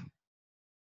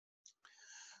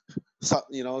 So,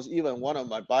 you know, even one of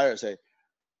my buyers say,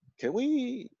 can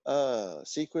we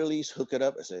secretly hook it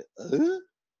up? I say,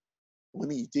 when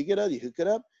you dig it up, you hook it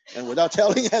up, and without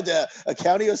telling a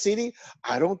county or city,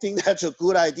 I don't think that's a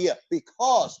good idea,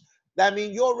 because that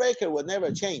means your record will never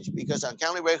change, because on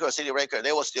county record or city record,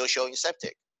 they will still showing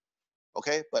septic.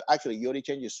 Okay, but actually you only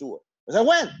change your sewer. I said,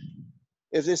 when?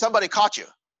 If somebody caught you.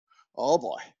 Oh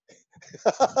boy.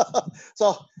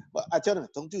 So I tell them,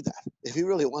 don't do that. If you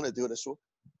really want to do it,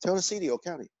 tell the city or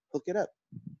county, hook it up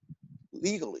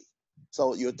legally,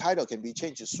 so your title can be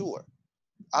changed to sewer.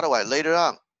 Otherwise, later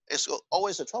on, it's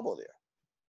always a trouble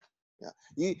there.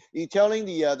 Yeah, you telling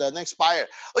the next buyer,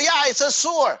 oh yeah, it's a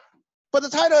sewer, but the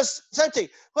title is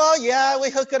septic. Well, yeah, we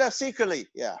hook it up secretly.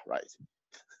 Yeah, right.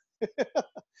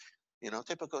 You know,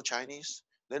 typical Chinese.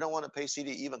 They don't want to pay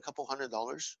city even a couple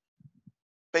 $100.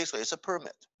 Basically, it's a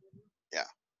permit. Yeah.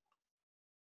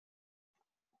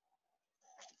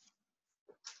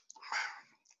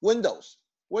 Windows.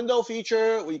 Window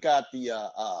feature, we got the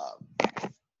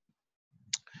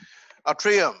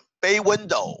Atrium, bay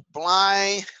window,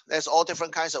 blind. There's all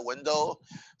different kinds of window.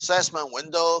 Assessment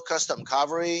window, custom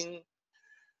covering.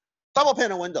 double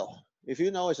panel window. If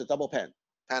you know, it's a double panel.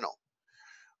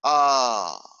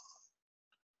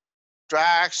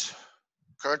 Drags,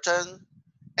 curtain,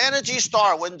 Energy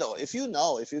Star window. If you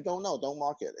know, if you don't know, don't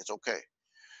mark it. It's okay.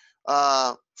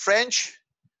 French,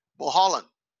 Mulholland,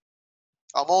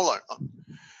 Mulholland.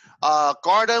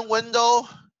 Garden window,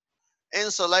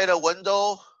 insulator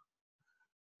window,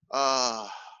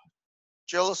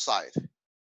 geoside,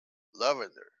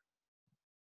 lavender,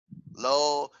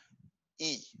 low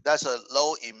E. That's a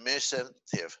low emissive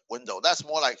window. That's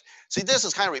more like, see, this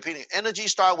is kind of repeating. Energy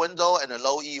Star window and a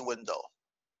low E window.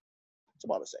 It's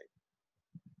about the same.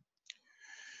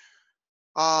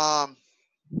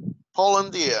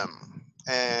 Polyndium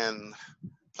and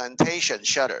plantation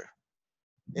shutter.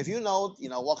 If you know,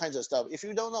 what kinds of stuff. If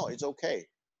you don't know, it's okay.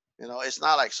 It's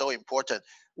not like so important.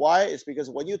 Why? It's because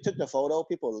when you took the photo,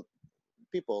 people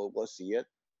will see it.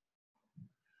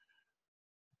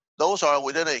 Those are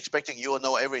within expecting you will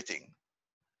know everything.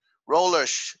 Roller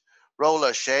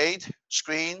shade,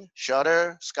 screen,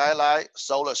 shutter, skylight,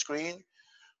 solar screen,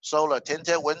 solar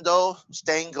tinted window,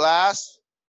 stained glass,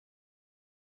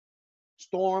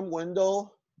 storm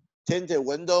window, tinted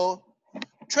window,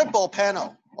 triple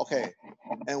panel. Okay,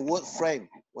 and wood frame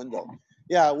window.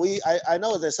 Yeah, I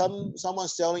know there's someone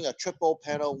selling a triple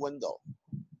panel window,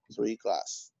 3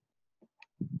 glass.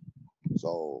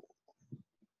 So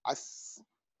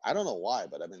I don't know why,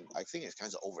 but I mean I think it's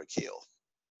kind of overkill.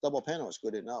 Double panel is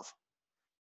good enough.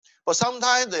 But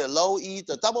sometimes the low E,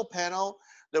 the double panel,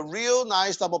 the real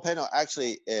nice double panel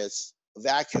actually is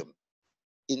vacuum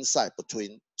inside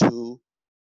between 2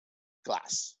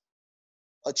 glass.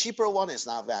 A cheaper one is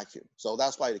not vacuum, so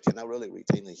that's why it cannot really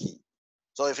retain the heat.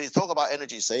 So if you talk about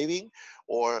energy saving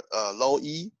or low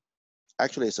E,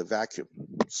 actually it's a vacuum,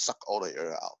 suck all the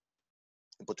air out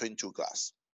between 2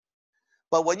 glass.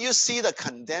 But when you see the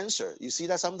condenser, you see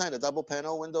that sometimes the double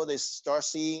panel window, they start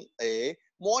seeing a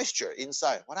moisture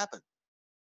inside. What happened?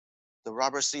 The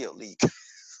rubber seal leak.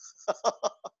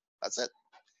 That's it.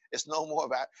 It's no more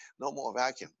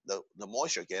vacuum. The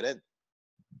moisture get in.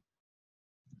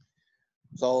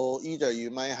 So either you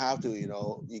might have to,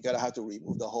 you gotta have to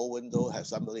remove the whole window, have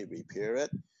somebody repair it.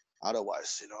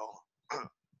 Otherwise,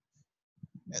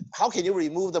 how can you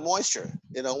remove the moisture?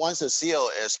 Once the seal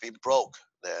has been broke,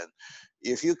 then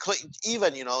if you clean,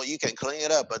 even, you can clean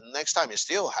it up, but next time it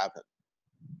still happen.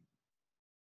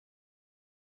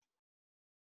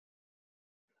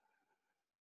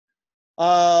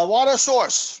 Water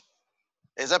source.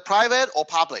 Is it private or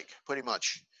public? Pretty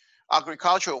much.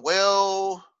 Agricultural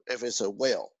well, if it's a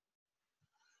well.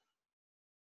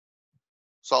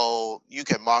 So you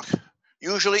can mark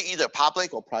usually either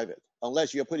public or private,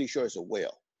 unless you're pretty sure it's a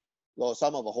well. Well,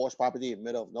 some of a horse property in the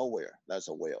middle of nowhere, that's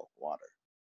a well water.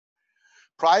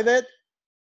 Private,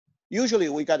 usually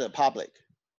we got a public.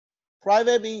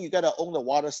 Private means you got to own the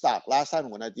water stock. Last time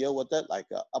when I deal with it, like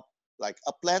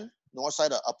upland, north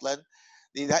side of upland,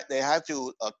 they have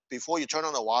to, before you turn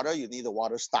on the water, you need a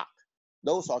water stock.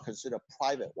 Those are considered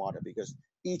private water because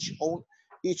each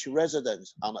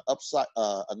residence on the upside,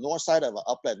 north side of an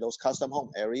upland, those custom home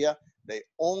area, they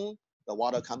own the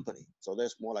water company. So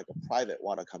there's more like a private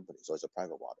water company. So it's a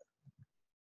private water.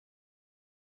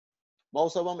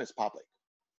 Most of them is public.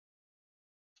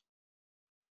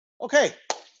 Okay,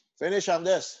 finish on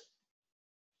this.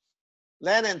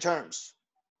 Land and terms.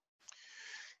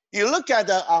 You look at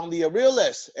on the real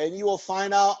list and you will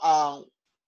find out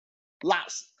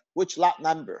lots, which lot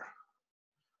number.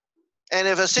 And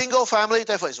if a single family,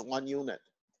 therefore it's 1 unit.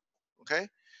 Okay?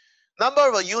 Number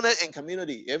of a unit in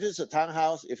community. If it's a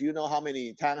townhouse, if you know how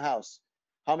many townhouse,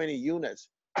 how many units,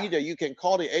 either you can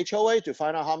call the HOA to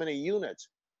find out how many units,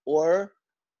 or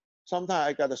sometimes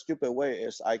I got a stupid way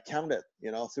is I count it,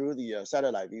 through the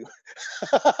satellite view.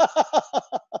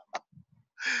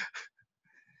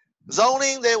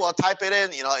 Zoning, they will type it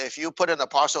in. If you put in a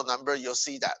parcel number, you'll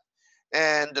see that.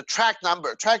 And the tract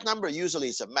number usually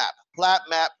is a map. Plat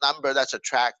map number, that's a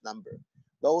tract number.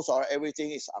 Those are,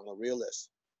 everything is on the real list.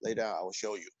 Later I will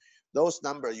show you. Those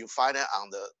numbers, you find it on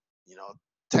the,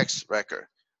 text record.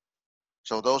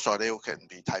 So those are, they can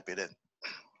be typed in.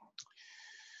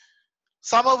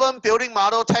 Some of them, building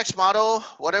model, text model,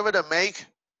 whatever the make.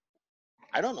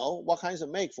 I don't know what kinds of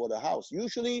make for the house.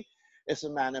 Usually it's a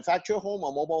manufactured home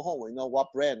or mobile home. We know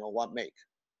what brand or what make.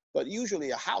 But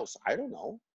usually a house, I don't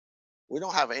know. We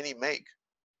don't have any make.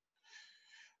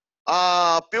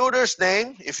 Builder's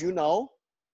name, if you know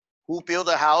who built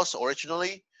the house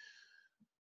originally.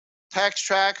 Tax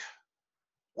tract,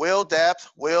 well depth,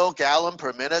 well gallon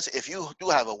per minute. If you do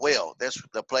have a well, that's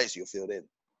the place you fill in.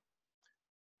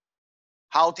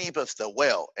 How deep is the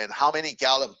well and how many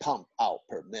gallon pump out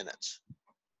per minute?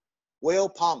 Well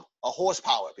pump, a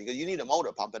horsepower, because you need a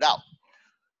motor pump it out.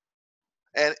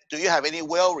 And do you have any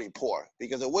well report?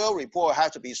 Because the well report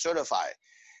has to be certified.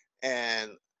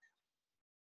 And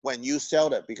when you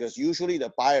sell it, because usually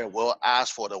the buyer will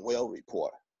ask for the well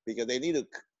report because they need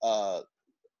to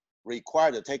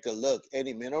require to take a look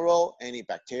any mineral, any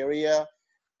bacteria,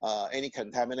 any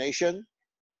contamination,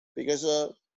 because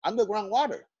underground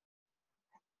water.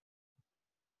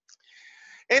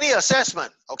 Any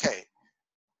assessment, okay.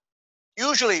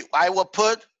 Usually I will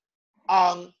put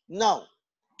unknown.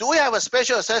 Do we have a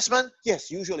special assessment? Yes,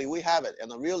 usually we have it.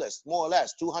 And the real list, more or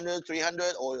less, 200,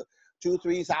 300, or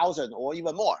 2,000-3,000, or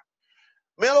even more.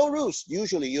 Metal roofs,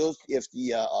 usually if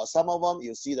the some of them,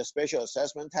 you see the special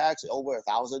assessment tax over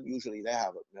 1,000, usually they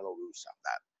have metal roofs on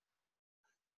that.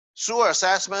 Sewer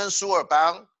assessment, sewer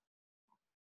bound.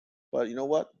 But you know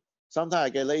what? Sometimes I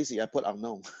get lazy, I put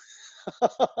unknown.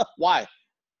 Why?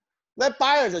 Let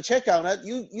buyers to check on it.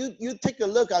 You take a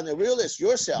look on the real list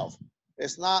yourself.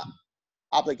 It's not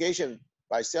obligation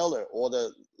by seller or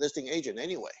the listing agent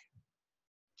anyway.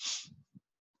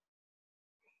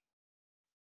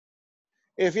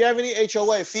 If you have any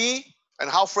HOA fee and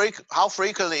how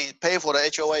frequently pay for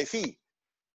the HOA fee.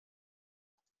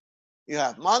 You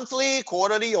have monthly,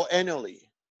 quarterly, or annually.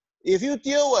 If you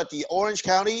deal with the Orange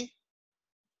County,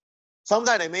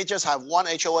 sometimes they may just have one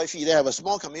HOA fee. They have a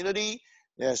small community,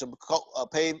 they some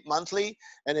pay monthly,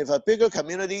 and if a bigger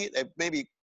community, they maybe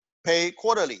pay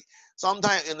quarterly.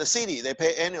 Sometimes in the city, they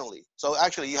pay annually. So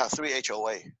actually, you have 3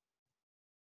 HOA.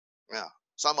 Yeah,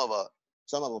 some of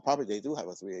a property, they do have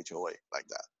a 3 HOA like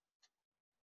that.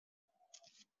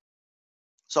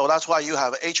 So that's why you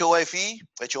have HOA fee,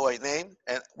 HOA name,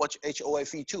 and what HOA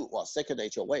fee 2? Well, second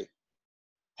HOA.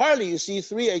 Hardly you see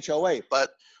 3 HOA,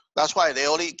 but that's why they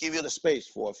only give you the space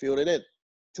for fill it in.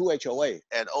 2 HOA,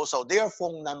 and also their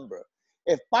phone number.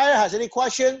 If buyer has any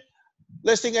question,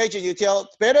 listing agent, you tell,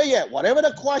 better yet, whatever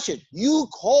the question, you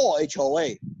call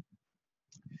HOA.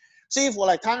 See, for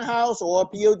like townhouse or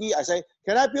POD, I say,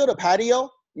 can I build a patio?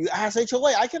 You ask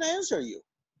HOA, I can answer you.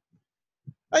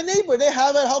 My neighbor, they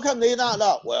have it, how come they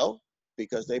not? Well,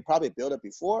 because they probably built it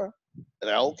before. And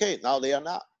they're okay, now they are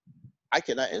not. I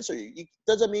cannot answer you. It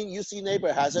doesn't mean you see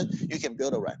neighbor has it, you can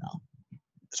build it right now.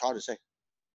 It's hard to say.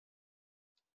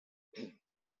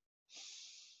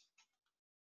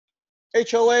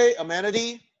 HOA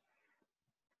amenity.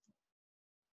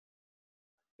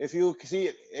 If you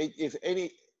see, if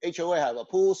any HOA have a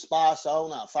pool, spa,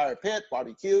 sauna, fire pit,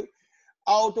 barbecue,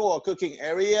 outdoor cooking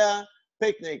area,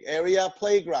 picnic area,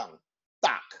 playground,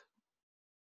 dock.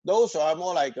 Those are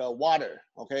more like water,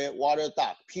 okay? Water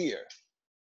dock, pier,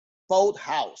 boat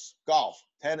house, golf,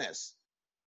 tennis,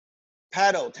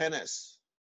 paddle tennis,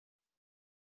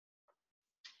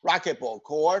 racquetball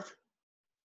court.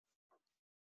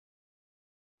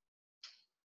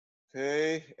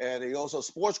 Okay, and they also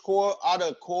sports court,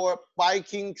 other court,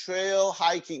 biking trail,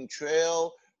 hiking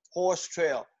trail, horse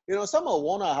trail. You know, some of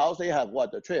Warner House, they have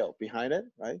what, the trail behind it,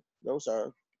 right? Those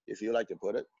are, if you like to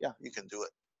put it, yeah, you can do it.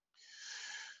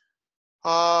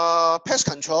 Pest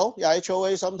control, yeah,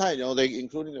 HOA sometimes, you know, they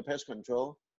including the pest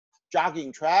control.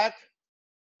 Jogging track,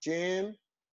 gym,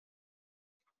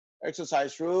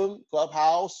 exercise room,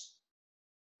 clubhouse,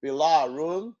 villa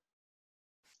room,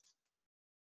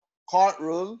 cart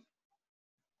room,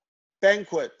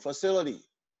 banquet facility,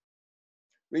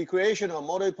 recreational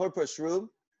multi-purpose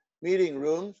room, meeting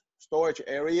room, storage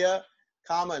area,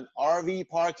 common RV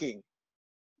parking,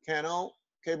 kennel,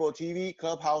 cable TV,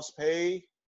 clubhouse pay,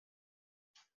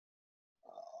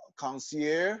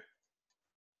 concierge.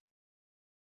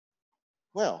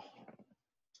 Well,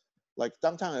 like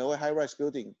downtown LA high-rise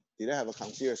building, do they have a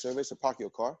concierge service to park your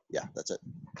car? Yeah, that's it.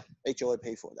 HOA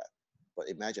pay for that. But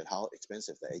imagine how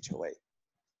expensive the HOA.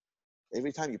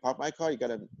 Every time you park my car, you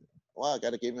gotta, well, I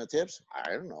gotta give them tips.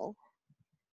 I don't know.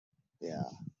 Yeah.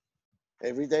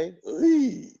 Every day.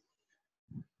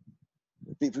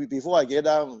 Before I get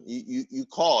down, you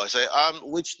call. I say,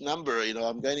 which number? You know,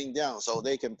 I'm getting down, so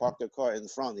they can park their car in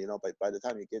front. You know, by the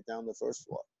time you get down the first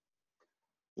floor.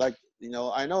 Like, you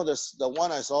know, I know this. The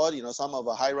one I saw, you know, some of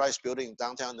a high-rise building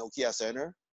downtown Nokia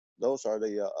Center. Those are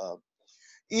the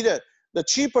either the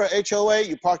cheaper HOA,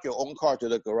 you park your own car to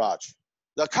the garage.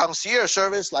 The concierge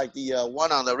service, like the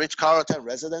one on the Ritz-Carlton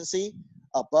Residency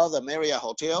above the Marriott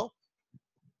Hotel,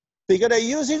 because they're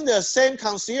using the same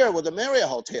concierge with the Marriott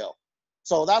Hotel.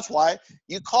 So that's why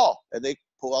you call and they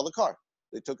pull out the car.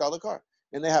 They took out the car.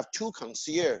 And they have 2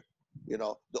 concierge, you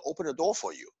know, to open the door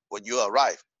for you when you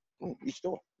arrive. Each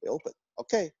door, they open.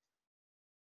 Okay.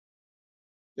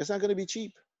 It's not going to be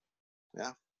cheap.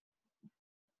 Yeah.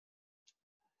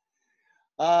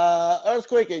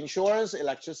 Earthquake insurance,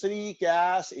 electricity,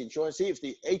 gas insurance. See if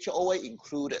the HOA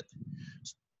included.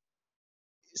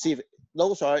 See if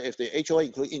those are if the HOA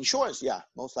include insurance. Yeah,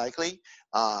 most likely.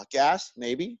 Gas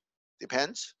maybe,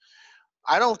 depends.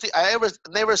 I don't think I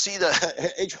never see the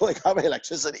HOA cover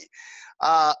electricity.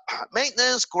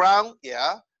 Maintenance, ground,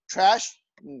 yeah. Trash,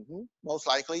 most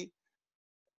likely.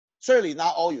 Certainly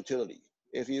not all utility.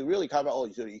 If you really cover all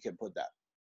utility, you can put that.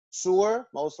 Sewer,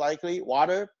 most likely.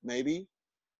 Water, maybe.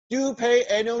 Do you pay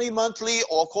annually, monthly,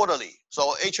 or quarterly?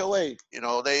 So HOA, you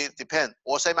know, they depend,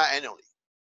 or semi-annually.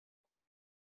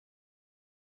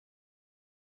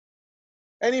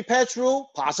 Any pets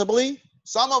rule? Possibly.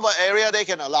 Some of the area they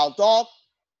can allow dog.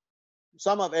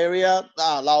 Some of area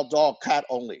allow dog, cat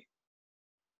only.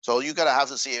 So you gotta have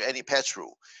to see if any pets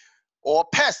rule. Or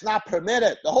pets not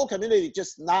permitted. The whole community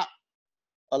just not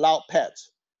allow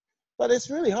pets. But it's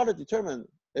really hard to determine,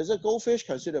 is a goldfish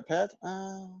considered pet?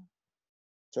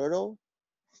 Turtle?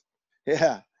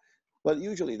 Yeah. But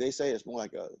usually they say it's more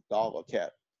like a dog or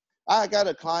cat. I got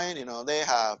a client, you know, they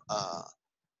have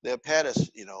their pet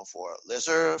is, you know, for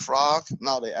lizard, frog.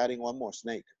 Now they're adding one more,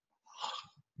 snake.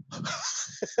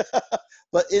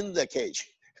 But in the cage.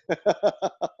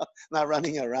 Not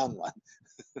running around one.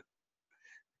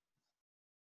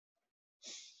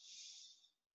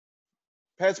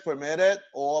 Pets permitted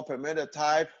or permitted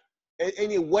type.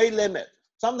 Any weight limit.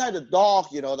 Sometimes the dog,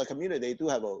 you know, the community, they do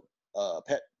have a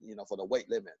pet, you know, for the weight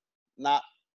limit. Not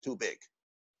too big.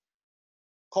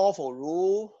 Call for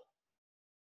rule.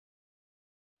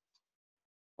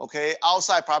 Okay,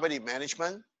 outside property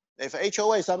management. If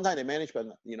HOA, sometimes the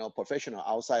management, you know, professional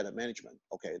outside of management.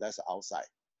 Okay, that's outside.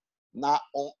 Not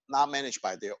managed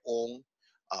by their own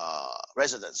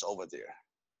residents over there.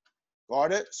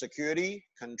 Guarded, security,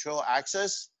 control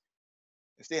access.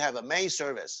 If they have a main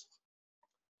service.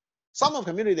 Some of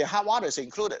community, the hot water is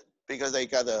included because they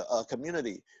got a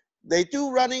community. They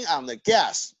do running on the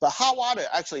gas, but hot water,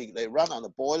 actually, they run on the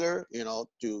boiler, you know,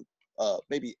 to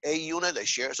maybe a unit they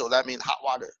share. So that means hot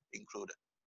water included.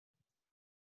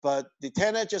 But the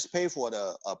tenant just pay for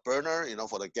the burner, you know,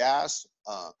 for the gas,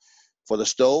 for the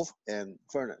stove and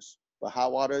furnace. But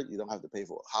hot water, you don't have to pay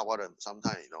for. Hot water,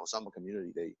 sometimes, you know, some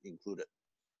community, they include it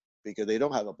because they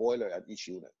don't have a boiler at each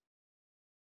unit.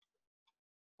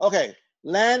 Okay,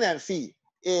 land and fee.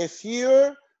 If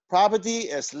your property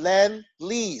is land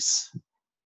lease,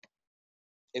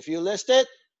 if you list it,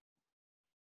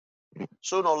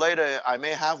 sooner or later, I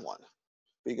may have one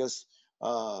because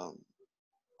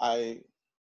I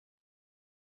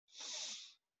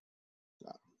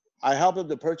helped them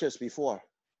to purchase before.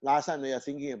 Last time they are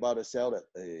thinking about to sell it.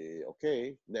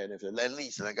 Okay, then if the land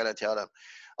lease, and I gotta tell them,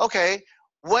 okay,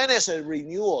 when is a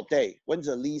renewal date? When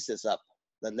the lease is up?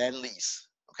 The land lease.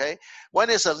 Okay,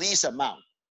 when is the lease amount?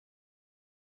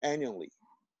 Annually.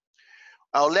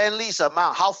 Our land lease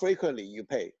amount, how frequently you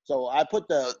pay? So I put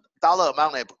the dollar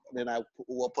amount, then I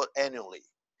will put annually.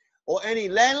 Or any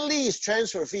land lease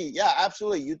transfer fee. Yeah,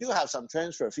 absolutely. You do have some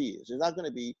transfer fees. It's not going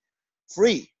to be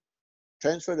free.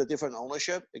 Transfer to different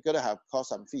ownership, it's going to have cost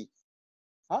some fee.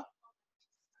 Huh?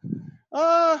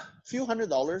 Few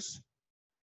 $100s.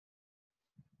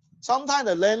 Sometimes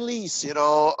the land lease, you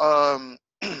know,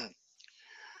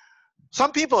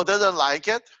 some people doesn't like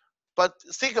it, but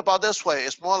think about this way.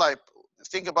 It's more like,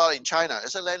 think about in China,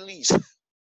 it's a land lease.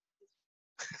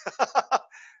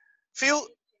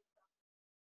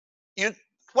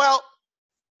 Well,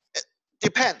 it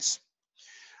depends.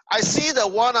 I see the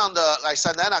one on the like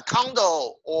Santa Ana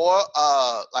condo or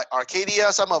like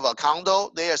Arcadia, some of a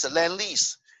condo, there's a land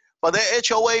lease. But their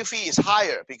HOA fee is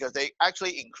higher because they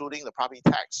actually including the property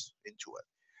tax into it.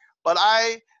 But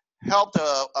I helped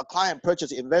a client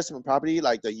purchase investment property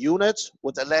like the units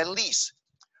with the land lease.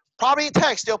 Property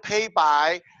tax still paid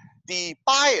by the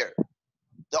buyer,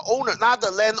 the owner, not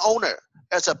the landowner,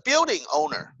 as a building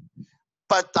owner.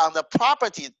 But on the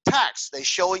property tax, they're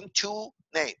showing 2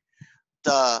 names.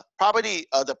 The property,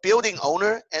 the building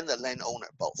owner and the landowner,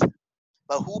 both.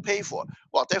 But who pay for it?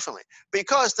 Well, definitely.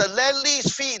 Because the land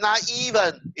lease fee not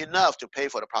even enough to pay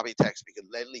for the property tax because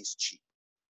land lease cheap.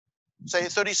 Say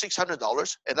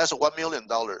 $3,600, and that's a $1 million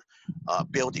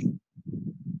building,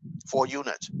 4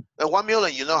 units. The $1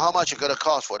 million, you know how much it's gonna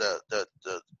cost for the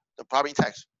property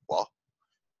tax? Well,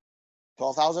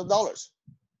 $12,000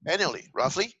 annually,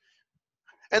 roughly.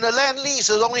 And the land lease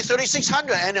is only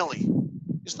 $3,600 annually.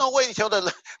 There's no way to tell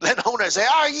the landowner say,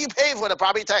 "Ah, you pay for the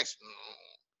property tax."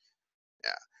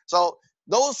 Yeah. So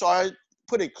those are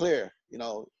pretty clear, you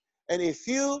know. And if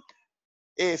you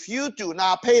do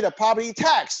not pay the property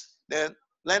tax, then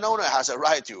landowner has a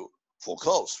right to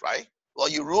foreclose, right? Well,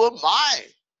 you ruined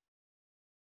mine,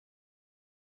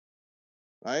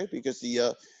 right? Because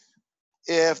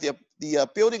if the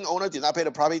building owner did not pay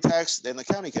the property tax, then the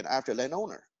county can after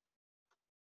landowner.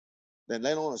 Then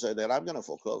landowner say that I'm going to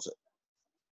foreclose it.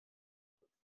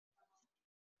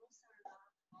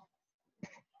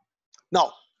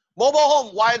 No, mobile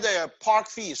home. Why the park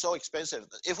fee is so expensive?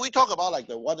 If we talk about like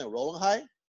the one in Rolling High,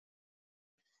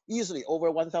 easily over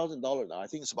 $1,000 now. I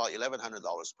think it's about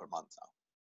 $1,100 per month now.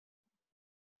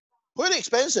 Pretty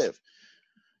expensive.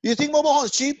 You think mobile home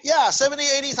is cheap? Yeah,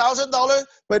 $70,000, $80,000,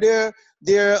 but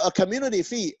their community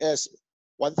fee is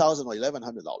 $1,000 or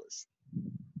 $1,100.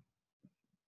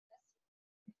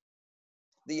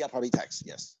 The property tax,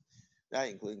 yes, that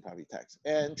including property tax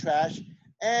and trash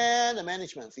and the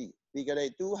management fee because they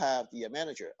do have the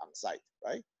manager on site,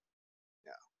 right?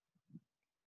 Yeah.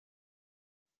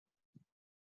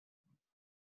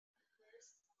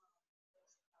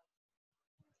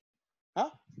 Huh?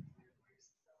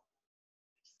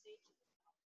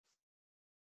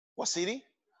 What city?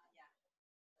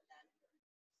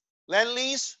 Land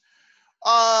lease.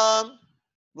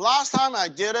 Last time I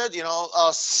did it, you know,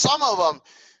 some of them,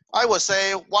 I would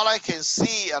say what I can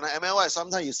see on the MLS,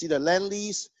 sometimes you see the land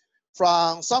lease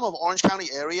from some of Orange County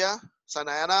area,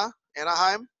 Santa Ana,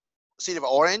 Anaheim, city of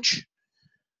Orange.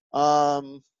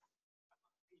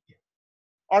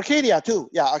 Arcadia too.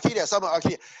 Yeah, Arcadia, some of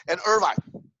Arcadia, and Irvine.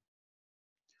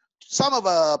 Some of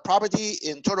a property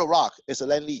in Turtle Rock is a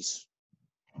land lease.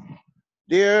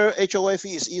 Their HOA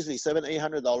fee is easily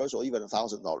 $700-800 or even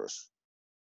 $1,000.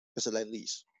 It's a land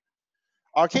lease.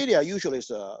 Arcadia usually is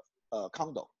a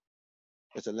condo.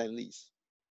 It's a land lease.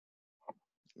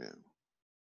 Yeah.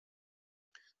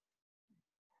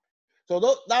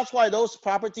 So that's why those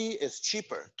property is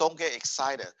cheaper. Don't get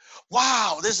excited.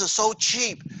 Wow, this is so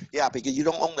cheap. Yeah, because you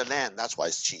don't own the land. That's why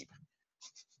it's cheap.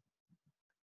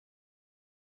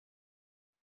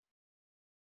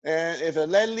 And if a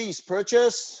land lease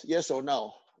purchase, yes or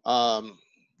no?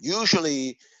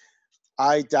 Usually,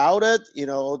 I doubt it. You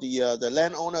know, the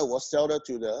landowner will sell it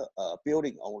to the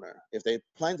building owner. If they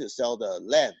plan to sell the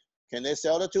land, can they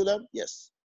sell it to them?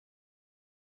 Yes.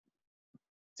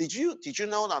 Did you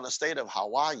know on the state of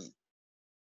Hawaii,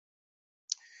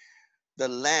 the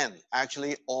land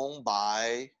actually owned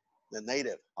by the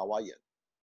native Hawaiian?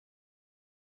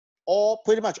 All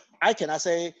pretty much, I cannot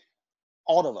say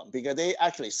all of them because they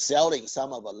actually selling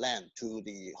some of the land to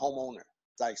the homeowner.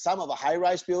 Like some of the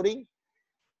high-rise building,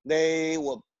 they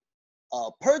will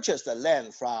purchase the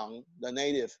land from the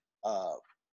native.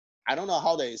 I don't know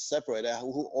how they separate it,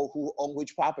 who own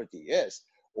which property is,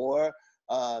 or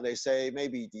they say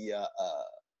maybe the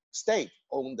state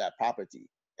owned that property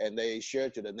and they share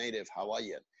to the native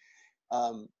Hawaiian.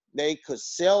 They could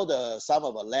sell some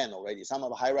of the land already. Some of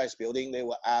the high-rise building, they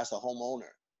will ask the homeowner.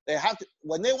 They have to,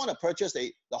 when they want to purchase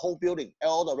the whole building,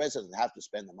 all the residents have to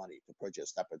spend the money to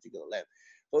purchase that particular land.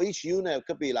 So each unit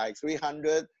could be like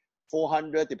 300,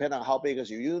 400, depending on how big is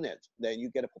your unit. Then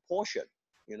you get a proportion,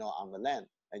 you know, on the land,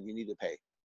 and you need to pay.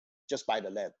 Just buy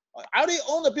the land. I already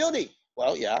own the building.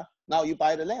 Well, yeah. Now you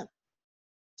buy the land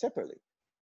separately.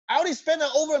 I already spent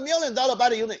over $1 million by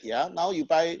the unit. Yeah. Now you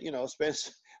buy, you know,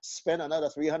 spend another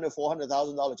 $300,000,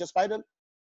 $400,000 just buy a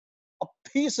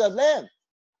piece of land,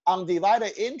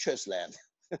 undivided interest land,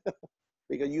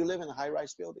 because you live in a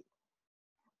high-rise building.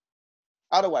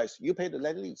 Otherwise, you pay the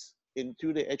land lease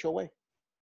into the HOA.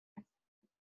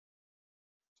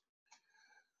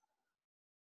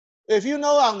 If you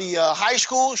know on the high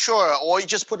school, sure, or you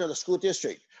just put in the school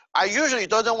district. I usually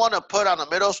don't want to put on a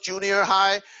middle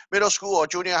school or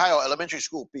junior high or elementary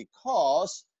school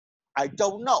because I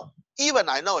don't know. Even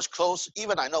I know it's close,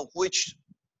 even I know which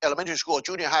elementary school or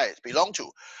junior high it belongs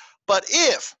to. But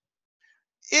if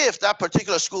that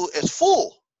particular school is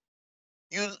full,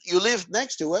 you live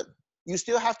next to it, you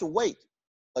still have to wait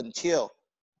until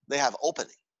they have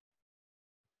opening.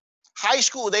 High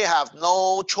school, they have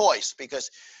no choice because,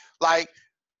 like,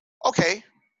 okay,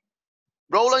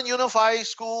 Roland Unified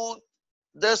School,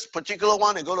 this particular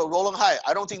one, they go to Roland High.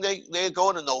 I don't think they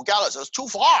go to Nogales. It's too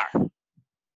far.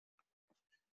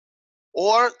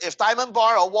 Or if Diamond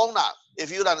Bar or Walnut, if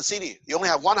you're in the city, you only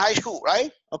have one high school, right?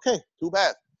 Okay, too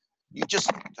bad. You just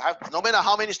have, no matter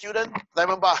how many students,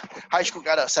 Diamond Bar High School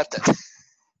got to accept it.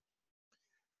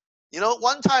 You know,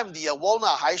 one time the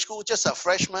Walnut High School, just a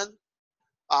freshman,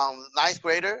 9th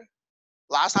grader,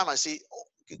 last time I see,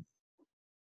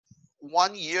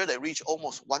 1 year they reached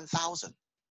almost 1,000.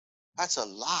 That's a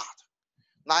lot.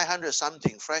 900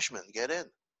 something freshmen get in.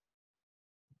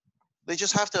 They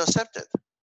just have to accept it.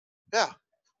 Yeah.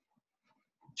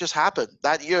 Just happened.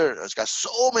 That year, it's got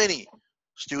so many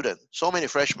students, so many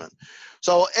freshmen.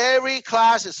 So every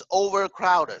class is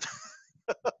overcrowded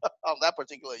on that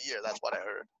particular year. That's what I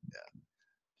heard.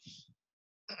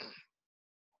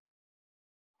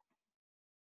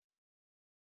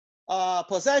 Yeah.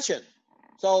 Possession.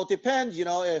 So depends, you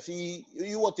know, if you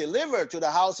will deliver to the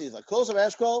house is a close of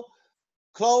escrow,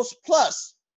 close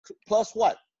plus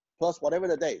what? Plus whatever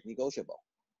the date, negotiable.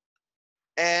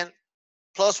 And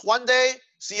plus 1 day,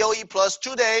 COE plus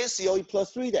 2 days. COE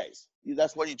plus 3 days.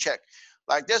 That's what you check.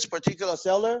 Like this particular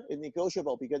Seller is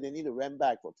negotiable because they need to rent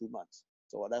back for 2 months.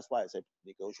 So that's why I said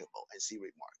negotiable and see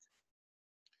remark.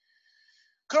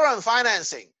 Current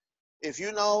financing. If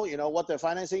you know what they're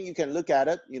financing, you can look at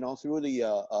it, through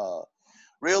the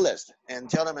realist and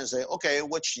tell them and say, okay,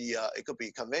 which it could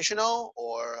be conventional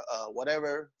or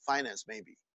whatever finance may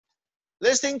be.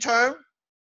 Listing term.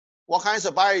 What kinds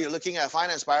of buyer you're looking at?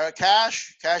 Finance buyer,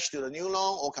 cash to the new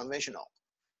loan, or conventional.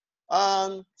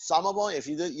 Some of them, if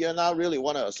you're not really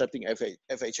want to accepting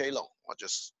FHA loan or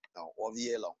just or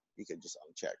VA loan, you can just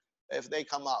uncheck. If they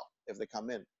come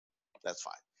in, that's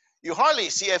fine. You hardly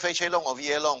see FHA loan or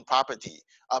VA loan property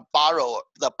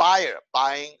the buyer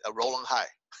buying a rolling high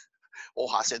or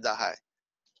hacienda high.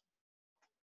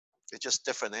 It's just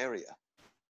different area.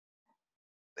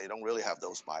 They don't really have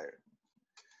those buyers.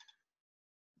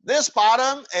 This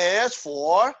bottom is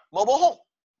for mobile home.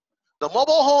 The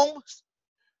mobile homes,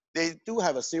 they do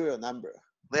have a serial number.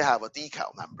 They have a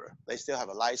decal number. They still have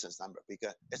a license number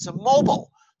because it's a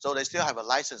mobile. So they still have a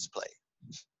license plate.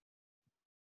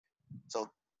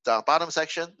 So the bottom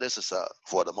section, this is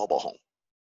for the mobile home.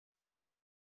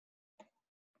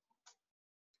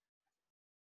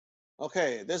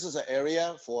 Okay, this is an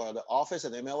area for the office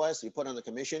and MLS. You put on the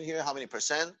commission here, how many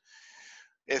 %?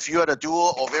 If you're the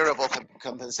dual or variable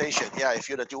compensation, yeah, if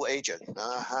you're the dual agent.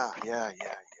 Yeah.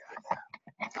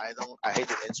 I hate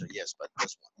to answer yes, but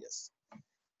this one, yes.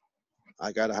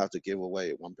 I gotta have to give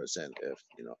away 1% if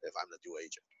I'm the dual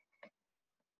agent.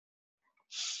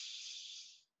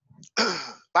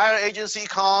 Buyer agency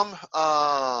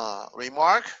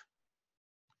remark.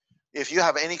 If you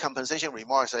have any compensation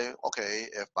remark, say, okay,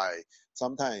 if by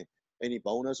sometime any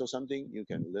bonus or something, you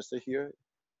can list it here.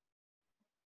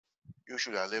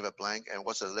 Usually I leave it blank. And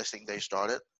what's the listing day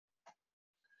started?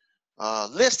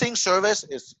 Listing service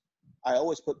is, I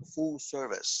always put full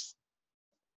service.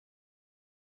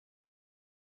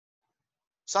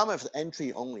 Some of the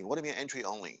entry only. What do you mean entry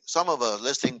only? Some of a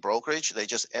listing brokerage, they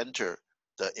just enter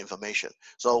the information.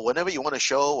 So whenever you want to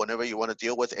show, whenever you want to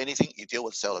deal with anything, you deal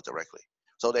with the seller directly.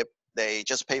 So they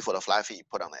just pay for the flat fee,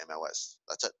 put on the MLS.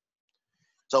 That's it.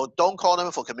 So don't call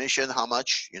them for commission, how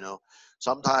much,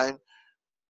 Sometimes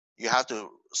you have to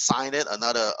sign it,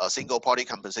 a single party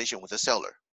compensation with the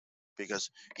seller. Because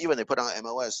even they put on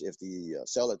MLS, if the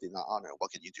seller did not honor,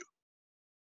 what can you do?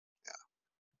 Yeah.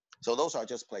 So those are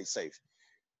just play safe,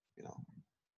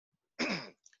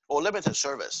 or limited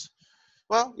service.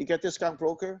 Well, you get discount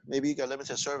broker, maybe you get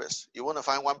limited service. You want to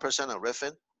find 1% of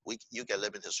Riffin, you get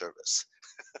limited service,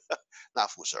 not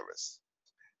full service.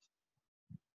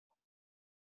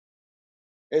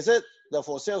 Is it the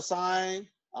for sale sign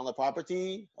on the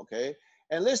property? Okay.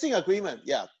 And listing agreement,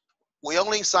 yeah. We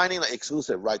only signing the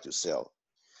exclusive right to sell.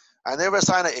 I never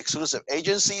sign an exclusive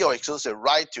agency or exclusive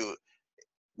right to,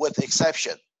 with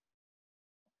exception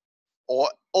or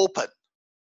open.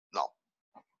 No.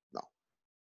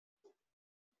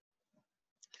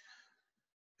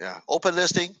 Yeah, open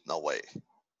listing, no way.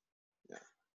 Yeah.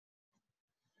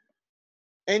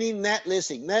 Any net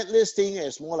listing. Net listing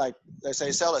is more like, let's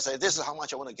say seller say, this is how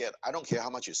much I want to get. I don't care how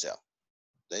much you sell.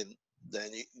 Then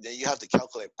you have to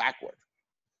calculate backward.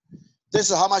 This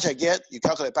is how much I get. You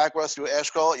calculate backwards through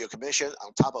escrow, your commission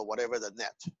on top of whatever the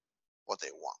net, what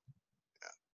they want. Yeah.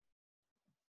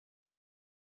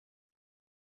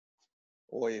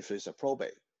 Or if it's a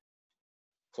probate.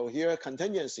 So here,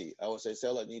 contingency, I would say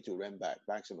seller need to rent back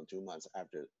maximum 2 months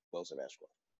after close of escrow.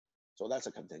 So that's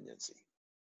a contingency.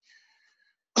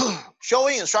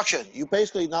 Showing instruction. You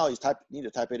basically now need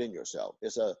to type it in yourself.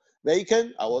 It's a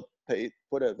vacant. I will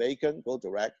put a vacant, go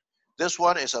direct. This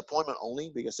one is appointment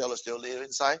only because seller still live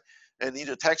inside and need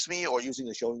to text me or using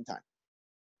the showing time.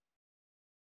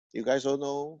 You guys all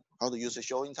know how to use the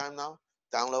showing time now?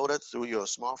 Download it through your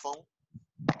smartphone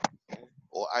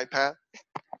or iPad,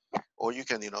 or you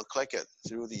can click it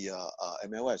through the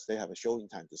MLS. They have a showing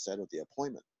time to settle the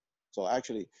appointment. So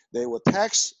actually, they will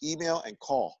text, email, and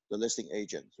call the listing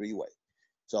agent 3-way.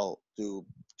 So to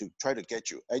try to get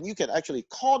you, and you can actually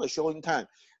call the showing time.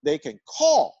 They can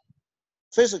call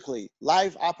physically,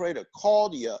 live operator, call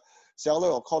the seller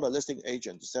or call the listing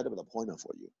agent to set up an appointment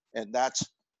for you. And that's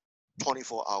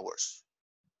 24 hours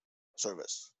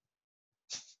service.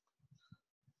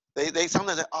 They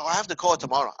sometimes say, oh, I have to call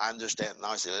tomorrow. I understand.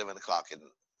 Now it's 11 o'clock in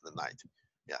the night.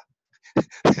 Yeah.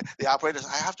 The operators,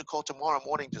 I have to call tomorrow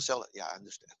morning to sell it. Yeah, I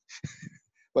understand.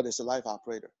 But it's a live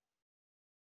operator.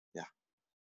 Yeah.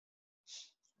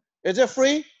 Is it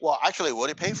free? Well, actually, what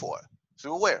do you pay for it?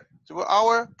 Through where? Through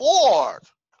our board.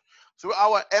 Through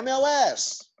our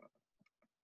MLS.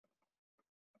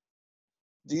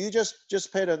 Do you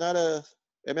just pay another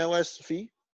MLS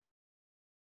fee?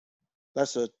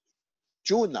 That's a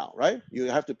June now, right? You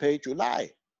have to pay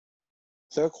July,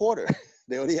 third quarter.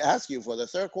 They only ask you for the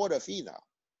third quarter fee now.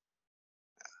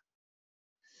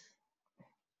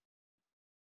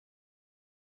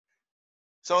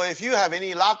 So if you have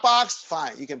any lockbox,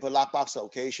 fine, you can put lockbox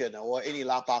location or any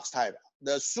lockbox type.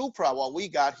 The Supra, what we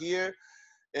got here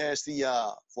is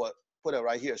the put it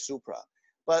right here, Supra.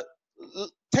 But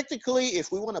technically,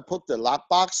 if we want to put the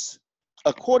lockbox,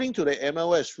 according to the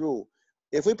MLS rule,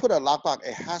 if we put a lockbox,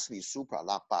 it has to be Supra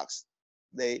lockbox.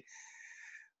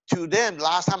 To them,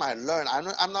 last time I learned,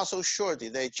 I'm not so sure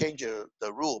did they change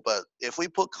the rule, but if we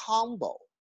put combo,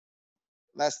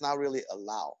 that's not really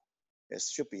allowed. It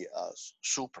should be a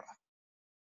Supra.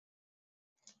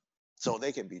 So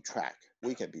they can be tracked.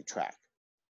 We can be tracked.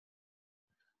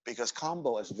 Because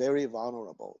combo is very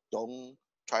vulnerable. Don't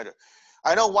try to.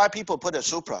 I know why people put a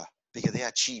Supra, because they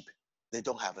are cheap. They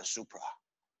don't have a Supra.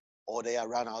 Or they are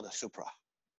run out of Supra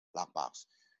lockbox.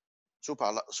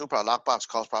 Supra lockbox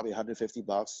costs probably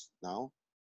 $150 now.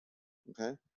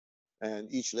 Okay? And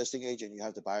each listing agent, you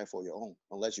have to buy it for your own,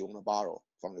 unless you want to borrow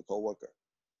from your coworker.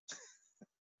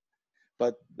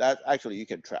 But that actually you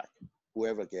can track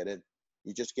whoever get in.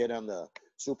 You just get on the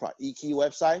Supra eKey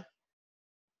website,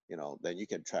 then you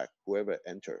can track whoever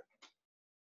enter.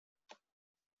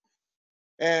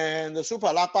 And the Supra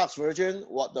lockbox version,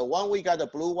 the one we got, the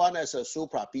blue one, is a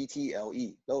Supra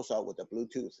BTLE. Those are with the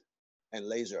Bluetooth and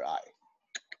laser eye.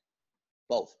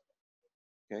 Both.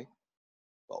 Okay?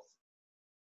 Both.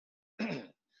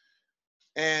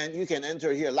 And you can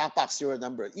enter here lockbox serial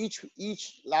number.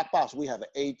 Each lockbox, we have an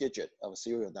 8-digit of a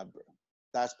serial number.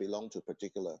 That's belong to a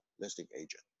particular listing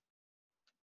agent.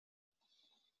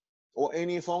 Or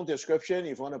any phone description,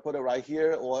 if you want to put it right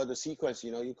here, or the sequence,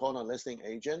 you call a listing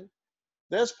agent.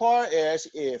 This part is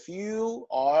if you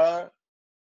are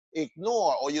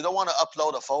ignore or you don't want to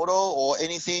upload a photo or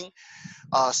anything,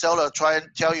 seller try and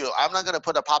tell you, I'm not going to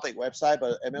put a public website,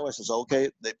 but MLS is okay.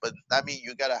 But that means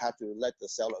you gotta have to let the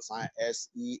seller sign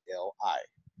SELI,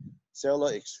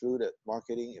 seller excluded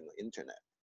marketing in the internet.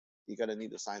 You gotta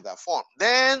need to sign that form.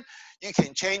 Then you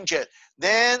can change it.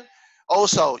 Then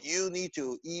also you need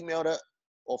to email it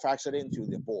or fax it into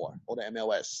the board or the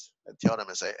MLS and tell them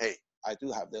and say, hey, I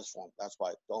do have this form. That's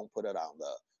why don't put it on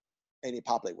any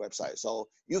public website. So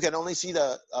you can only see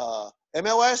the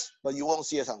MLS, but you won't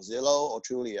see it on Zillow or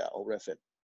Trulia or Redfin.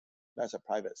 That's a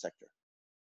private sector.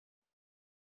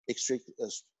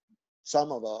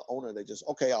 Some of the owners, they just,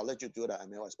 okay, I'll let you do that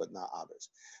MLS, but not others.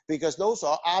 Because those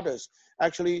are others,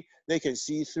 actually, they can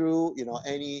see through,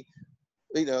 any,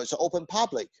 it's an open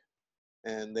public.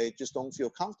 And they just don't feel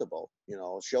comfortable,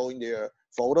 showing their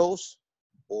photos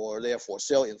or their for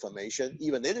sale information.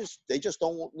 Even they just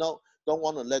don't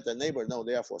want to let the neighbor know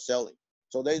they are for selling.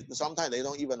 So sometimes they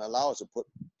don't even allow us to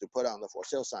put on the for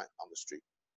sale sign on the street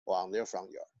or on their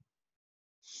front yard.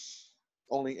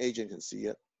 Only agent can see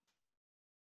it.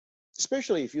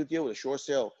 Especially if you deal with short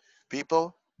sale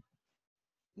people,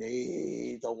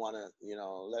 they don't want to,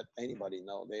 let anybody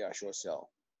know they are short sale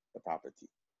the property.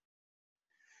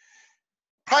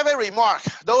 Private remark,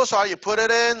 those are you put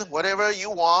it in, whatever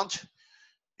you want,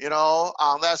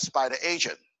 unless by the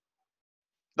agent.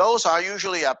 Those are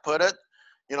usually I put it,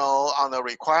 on the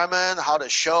requirement, how to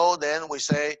show, then we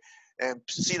say, and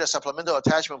see the supplemental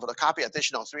attachment for the copy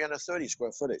additional 330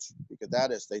 square footage,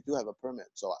 because they do have a permit.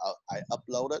 So I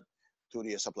upload it to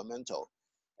the supplemental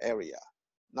area.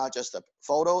 Not just the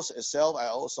photos itself, I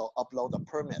also upload the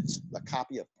permits, the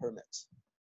copy of permits.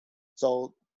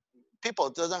 So people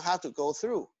doesn't have to go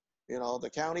through,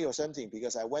 the county or something,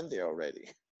 because I went there already.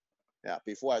 Yeah,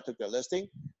 before I took the listing,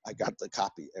 I got the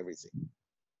copy, everything.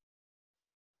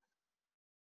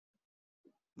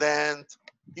 Then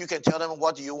you can tell them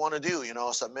what you want to do,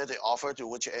 submit the offer to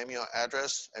which email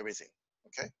address, everything,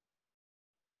 okay?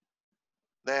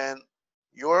 Then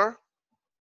your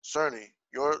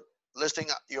listing,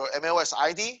 your MLS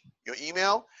ID, your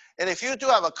email, and if you do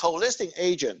have a co-listing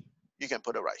agent, you can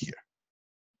put it right here.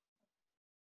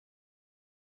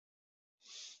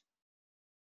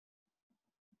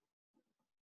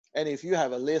 And if you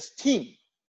have a list team,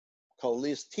 called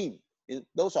list team,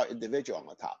 those are individual on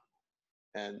the top.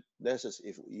 And this is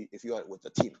if you are with the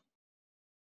team.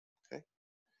 Okay.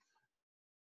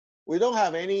 We don't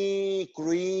have any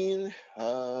green.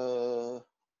 I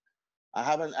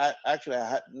haven't actually. I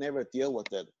had never deal with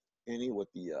any with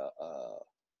the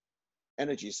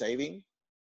energy saving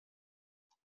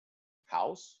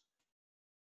house,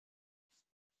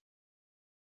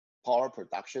 power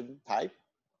production type.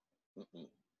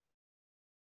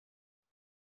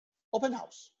 Open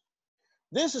house.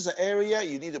 This is an area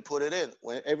you need to put it in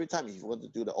when every time you want to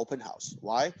do the open house.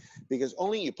 Why? Because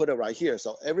only you put it right here,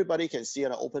 so everybody can see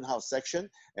an open house section,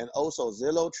 and also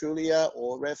Zillow, Trulia,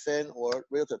 or Redfin, or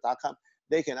Realtor.com.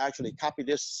 They can actually copy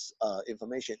this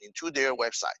information into their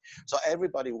website, so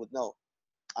everybody would know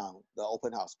the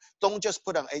open house. Don't just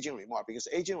put an agent remark, because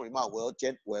agent remark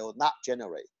will not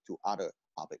generate to other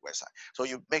public website. So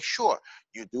you make sure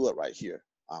you do it right here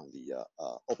on the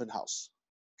open house.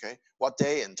 Okay, what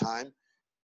day and time,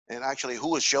 and actually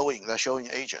who is showing the showing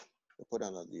agent. Put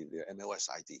on the MLS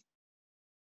ID.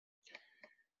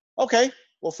 Okay,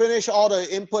 we'll finish all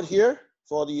the input here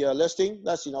for the listing.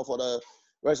 That's for the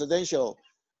residential.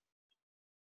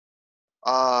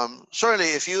 Certainly,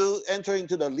 if you enter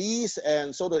into the lease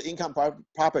and so the income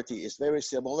property is very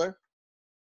similar,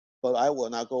 but I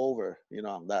will not go over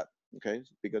on that. Okay,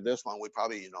 because this one we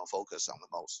probably focus on the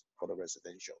most for the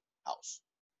residential house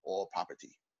or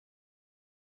property.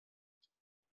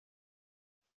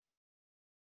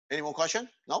 Any more question?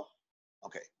 No?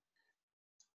 Okay.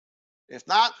 If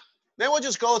not, then we'll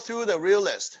just go through the real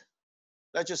list.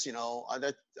 Let's just,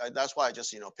 that's why I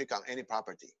just, pick on any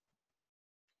property.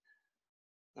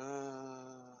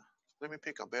 Let me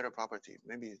pick a better property.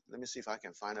 Maybe, let me see if I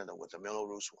can find it with the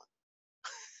Melrose one.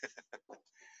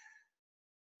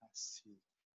 Let's see.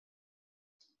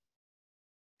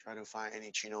 Try to find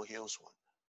any Chino Hills one.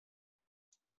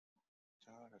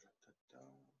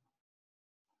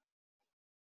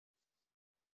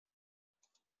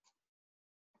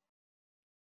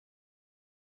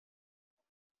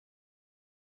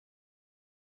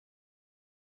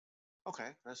 Okay,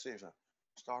 let's see if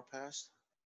Star Pass.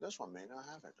 This one may not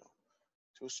have it though.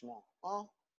 Too small. Oh,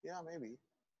 yeah, maybe.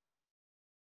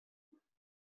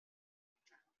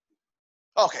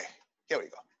 Okay, here we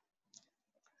go.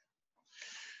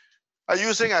 I'm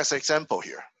using as example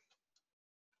here.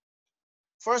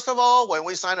 First of all, when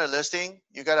we sign a listing,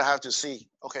 you gotta have to see,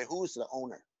 okay, who's the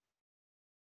owner,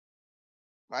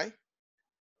 right?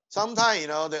 Sometimes,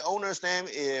 the owner's name,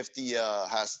 if the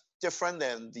has different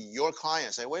than your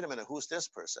client, say, wait a minute, who's this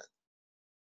person?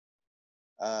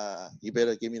 You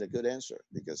better give me the good answer,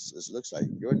 because it looks like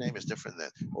your name is different than,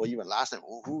 or even last name.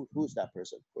 Who's that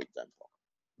person, for example?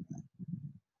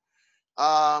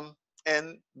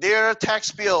 And their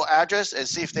tax bill address, and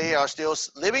see if they are still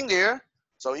living there,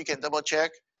 so you can double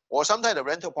check. Or sometimes the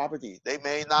rental property, they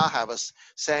may not have a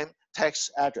same tax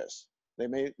address. They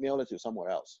may mail it to somewhere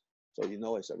else, so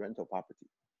it's a rental property.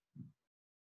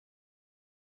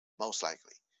 Most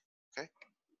likely, okay?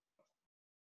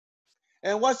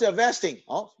 And what's the vesting?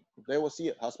 Oh, they will see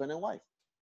it, husband and wife.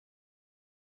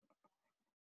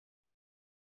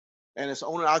 And it's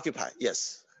owner occupied,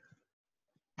 yes.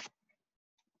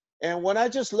 And when I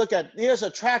just look at, here's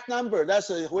a track number, that's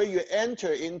where you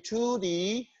enter into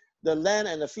the land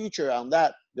and the feature on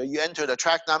that. You enter the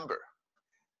track number.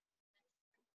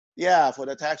 Yeah, for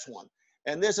the tax one.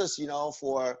 And this is,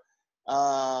 for,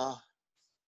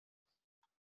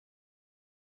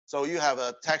 so you have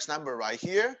a tax number right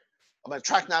here. I mean,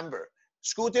 track number.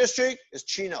 School district is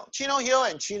Chino. Chino Hill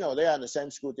and Chino, they are in the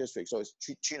same school district. So it's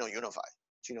Chino Unified,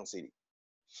 Chino City.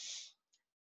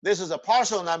 This is a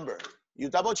parcel number. You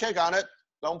double check on it.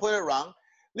 Don't put it wrong.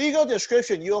 Legal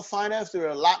description, you'll find it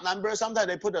through a lot number. Sometimes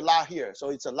they put a lot here. So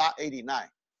it's a lot 89.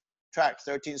 Track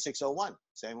 13601.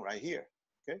 Same right here.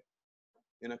 Okay.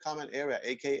 In a common area,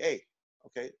 AKA.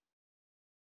 Okay.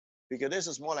 Because this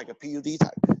is more like a PUD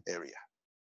type area.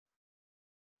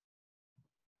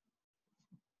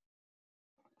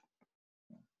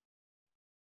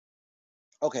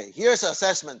 Okay, here's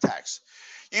assessment tax.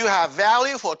 You have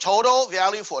value for total,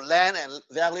 value for land, and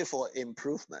value for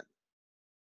improvement.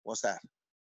 What's that?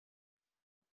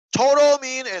 Total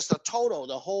mean is the total,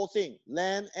 the whole thing,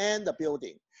 land and the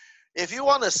building. If you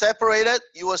want to separate it,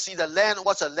 you will see the land,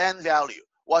 what's the land value,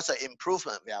 what's the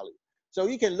improvement value. So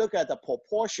you can look at the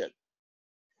proportion.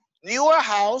 Newer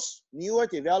house, newer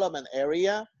development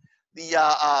area,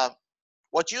 the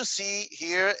what you see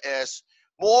here is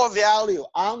more value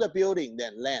on the building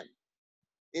than land.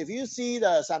 If you see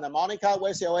the Santa Monica,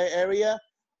 West LA area,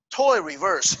 totally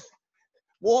reverse.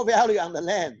 More value on the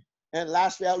land and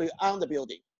less value on the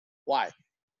building. Why?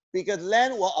 Because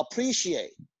land will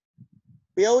appreciate.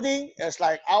 Building is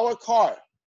like our car,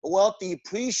 will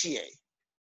depreciate.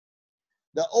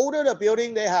 The older the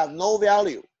building, they have no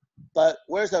value. But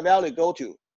where's the value go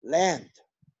to? Land.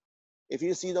 If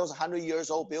you see those 100 years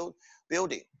old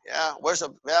building, yeah, where's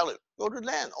the value? Go to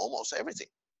land, almost everything.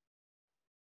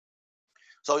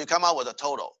 So you come out with a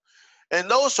total. And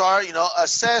those are,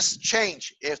 assessed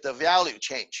change if the value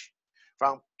change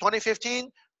from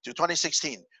 2015 to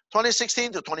 2016,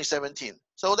 2016 to 2017.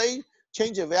 So they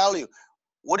change the value.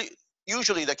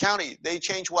 Usually the county, they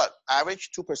change what? Average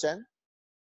 2%.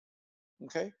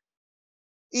 Okay.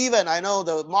 Even I know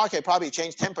the market probably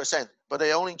changed 10%, but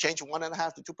they only change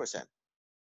 1.5 to 2%.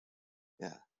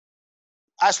 Yeah.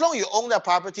 As long as you own that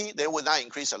property, they will not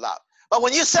increase a lot. But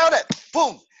when you sell it,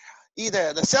 boom,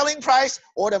 either the selling price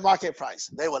or the market price,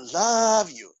 they will love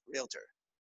you, realtor.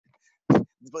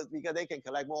 But because they can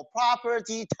collect more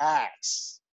property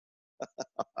tax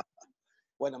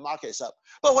when the market is up.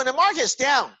 But when the market is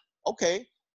down, okay,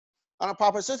 on a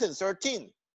Proposition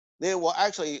 13, they will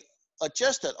actually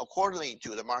adjust it accordingly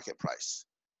to the market price.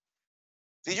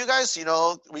 Did you guys,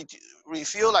 we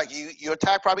feel like your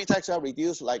property tax are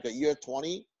reduced like a year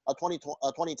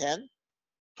 2010,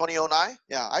 2009?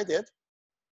 Yeah, I did.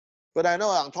 But I know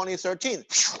on 2013,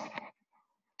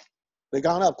 they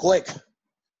gone up quick,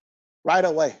 right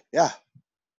away. Yeah,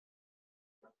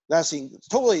 that's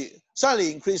totally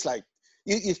suddenly increased. Like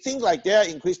you think like they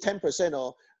increased 10%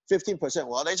 or 15%.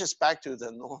 Well, they just back to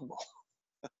the normal.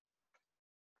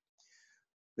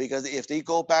 Because if they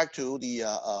go back to the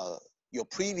your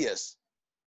previous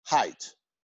height,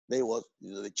 they will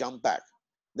jump back.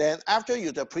 Then after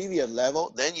the previous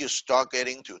level, then you start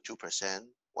getting to 2%,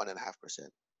 1.5%.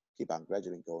 Keep on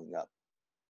gradually going up.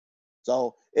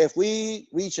 So if we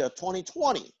reach a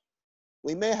 2020,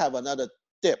 we may have another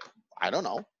dip. I don't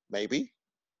know, maybe.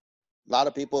 A lot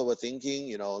of people were thinking,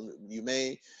 you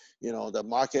may, the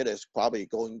market is probably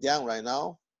going down right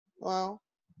now. Well,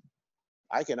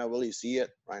 I cannot really see it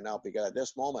right now because at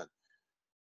this moment,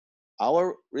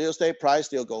 our real estate price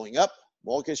still going up,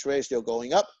 mortgage rate still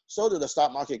going up, so do the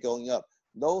stock market going up.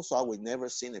 Those are, we've never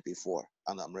seen it before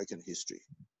in American history.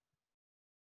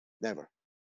 Never.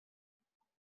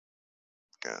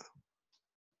 Yeah.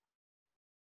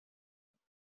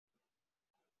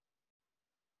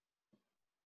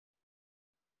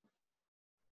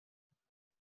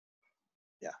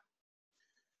 Yeah.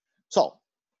 So,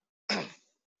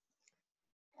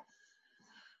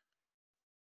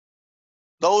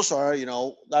 those are,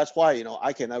 that's why,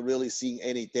 I cannot really see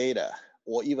any data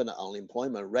or even the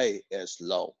unemployment rate is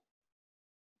low.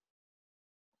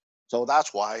 So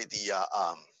that's why the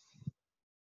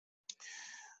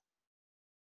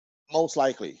most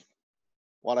likely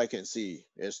what I can see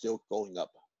is still going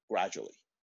up gradually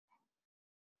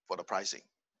for the pricing.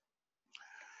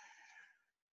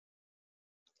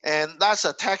 And that's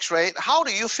a tax rate. How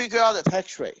do you figure out the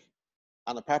tax rate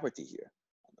on the property here?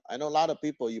 I know a lot of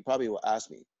people, you probably will ask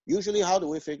me, usually how do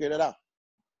we figure it out?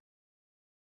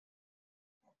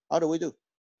 How do we do?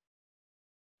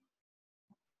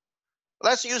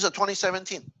 Let's use a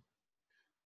 2017.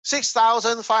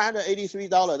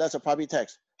 $6,583, that's a property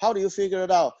tax. How do you figure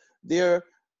it out? Their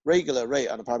regular rate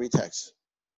on the property tax.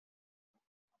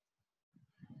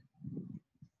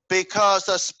 Because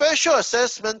the special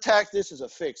assessment tax, this is a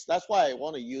fixed. That's why I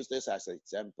want to use this as an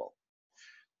example.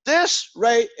 This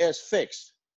rate is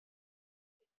fixed.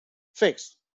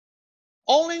 Fixed.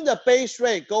 Only the base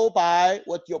rate go by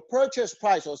with your purchase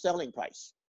price or selling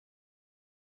price.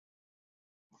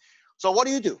 So what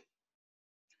do?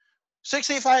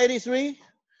 6583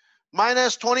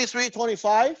 minus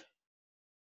 2325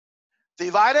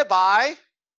 divided by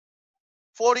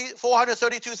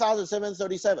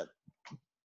 432,737.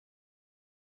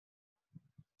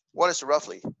 What is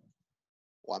roughly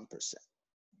 1%?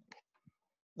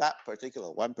 That particular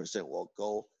 1% will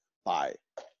go by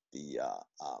the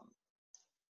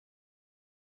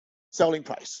selling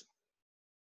price.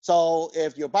 So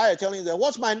if your buyer telling you,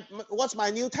 what's my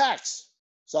new tax?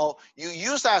 So you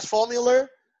use that formula.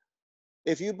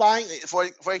 If you buy,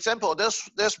 for example, this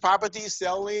property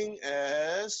selling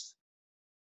is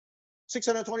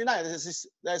 629.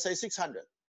 Let's say 600.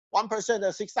 1%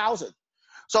 is 6,000.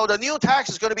 So the new tax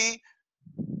is going to be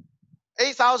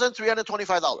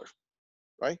 $8,325,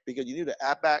 right? Because you need to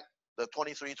add back the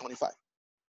 2325.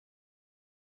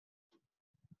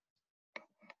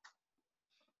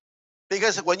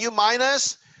 Because when you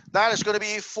minus, that is going to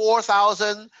be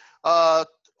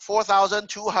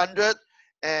 4,200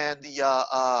 and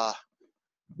the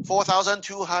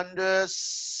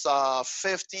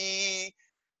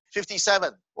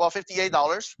 4,257, well,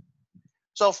 $58.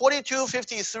 So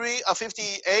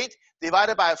 58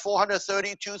 divided by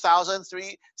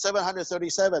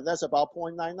 432,737. That's about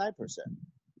 0.99%.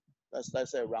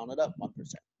 Let's say round it up 1%.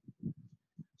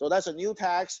 So that's a new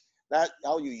tax. That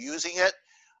how you Using it,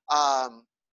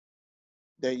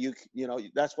 then you know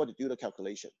that's what you do the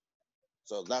calculation.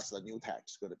 So that's the new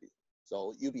tax going to be.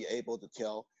 So you'll be able to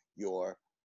tell your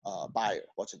buyer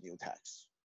what's a new tax.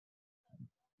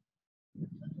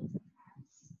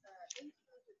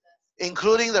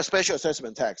 including the special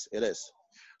Assessment tax, it is.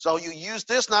 So you use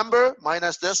this number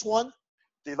minus this one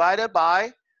divided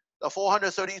by the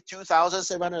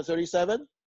 432,737.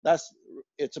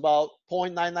 It's about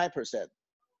 0.99%.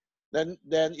 Then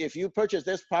if you purchase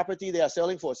this property, they are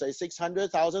selling for say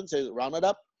 600,000, so round it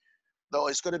up. No,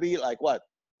 it's going to be like what?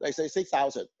 Like say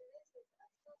 6,000.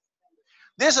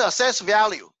 This is assessed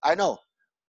value. I know,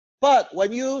 but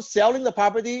when you selling the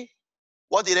property,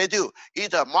 what did they do?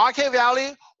 Either market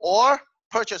value or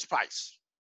purchase price.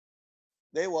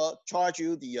 They will charge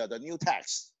you the new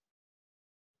tax.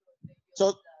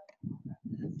 So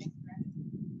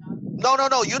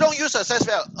no. You don't use assessed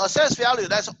value. Assessed value,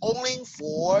 that's only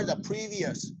for the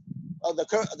previous, for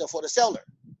the seller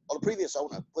or the previous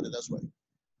owner. Put it this way: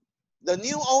 the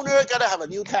new owner gotta have a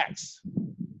new tax.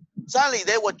 Suddenly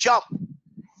they will jump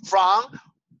from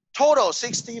total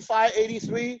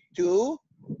 65.83 to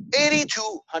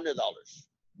 $8,200.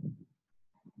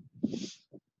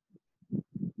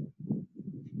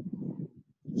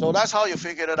 So that's how you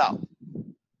figured it out.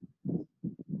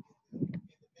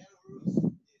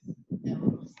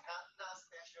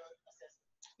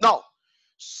 No,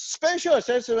 special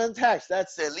assessment tax.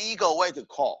 That's the legal way to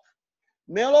call.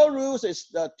 Melrose is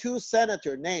the two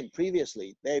senators named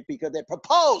previously. Because they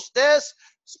Proposed this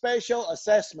special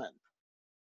assessment.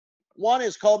 One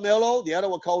is called Mello, the other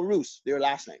one called Roos, their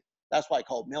last name. That's why it's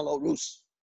called Melrose.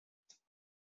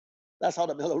 That's how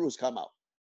the Melrose come out.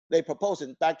 They proposed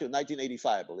it back to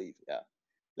 1985, I believe. Yeah,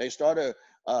 they started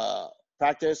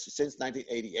practice since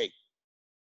 1988.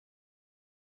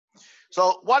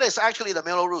 So what is actually the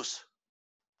Melrose?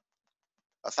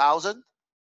 1,000.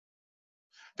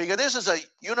 Because this is a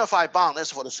unified bond. This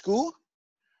is for the school.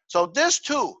 So this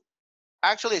too,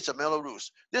 actually it's a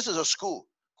Melrose. This is a school.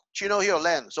 Chino Hill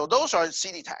land. So those are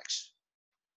city tax.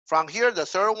 From here, the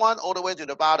third one, all the way to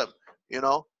the bottom,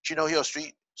 Chino Hill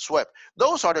Street swept.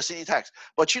 Those are the city tax.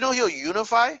 But Chino Hill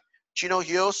Unified, Chino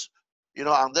Hills,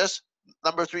 on this,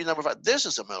 number 3, number 5, this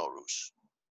is a Melrose.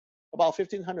 About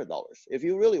 $1,500, if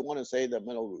you really want to say the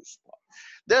Melrose part.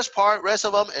 This part, rest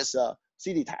of them is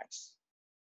city tax.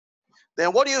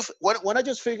 Then what do you, when I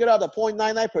just figured out the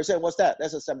 0.99%, what's that?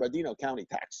 That's a San Bernardino County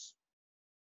tax.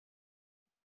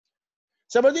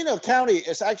 San Bernardino County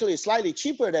is actually slightly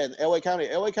cheaper than LA County.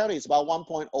 LA County is about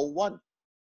 1.01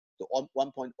 to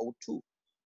 1.02,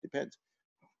 depends.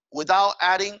 Without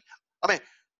adding,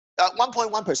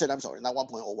 1.1%, I'm sorry, not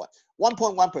 1.01.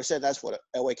 1.1%, that's for the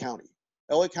LA County.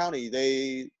 LA County,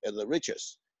 they are the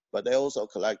richest, but they also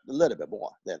collect a little bit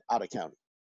more than other county.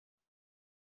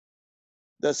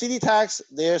 The city tax,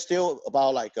 they're still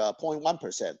about like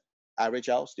 0.1% average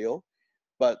out still,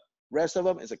 but rest of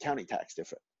them is a county tax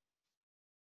different.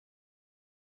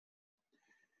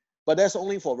 But that's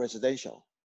only for residential.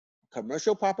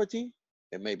 Commercial property,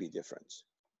 it may be different.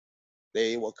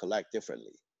 They will collect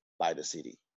differently by the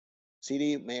city.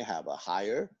 City may have a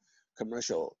higher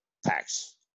commercial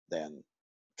tax than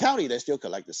county. They still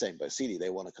collect the same, but city, they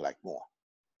want to collect more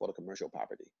for the commercial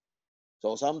property.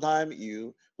 So sometimes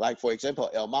you, like for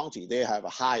example, El Monte, they have a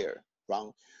higher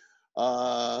from,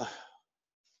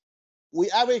 we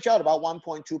average out about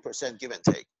 1.2% give and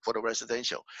take for the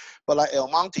residential. But like El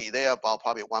Monte, they are about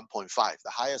probably 1.5. The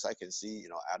highest I can see,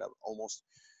 add up almost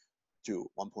to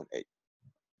 1.8.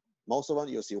 Most of them,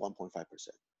 you'll see 1.5%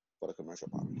 for the commercial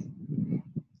property.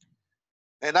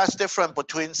 And that's different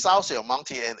between South El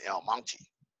Monte and El Monte.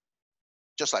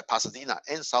 Just like Pasadena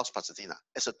and South Pasadena.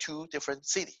 It's a two different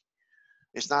city.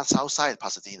 It's not South Side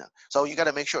Pasadena. So you got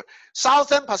to make sure.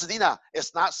 Southern Pasadena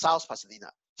is not South Pasadena.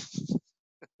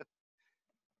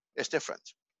 It's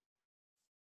different.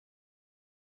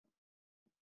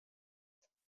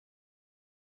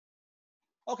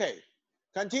 Okay,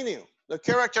 continue. The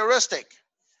characteristic.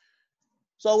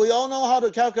 So we all know how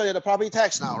to calculate the property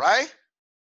tax now, right?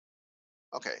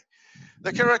 Okay.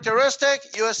 The characteristic,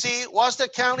 you'll see, what's the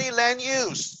county land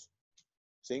use?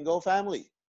 Single family.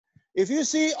 If you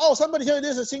see, oh, somebody tell you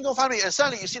this is a single family, and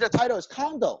suddenly you see the title is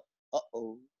condo.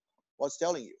 Uh-oh. What's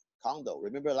telling you? Condo.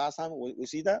 Remember last time we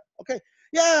see that? Okay.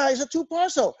 Yeah, it's a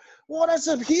 2-parcel. Well, that's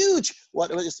a huge.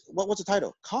 What's the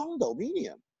title?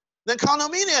 Condominium. Then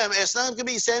condominium is not going to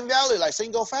be same value like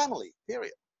single family,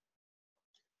 period.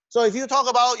 So if you talk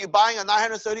about you buying a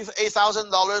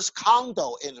 $938,000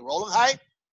 condo in Rowland Heights,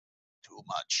 too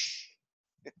much.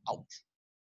 Ouch.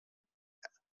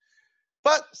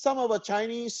 But some of the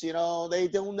Chinese, you know, they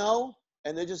don't know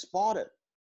and they just bought it.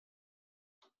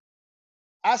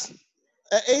 As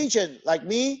an agent like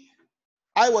me,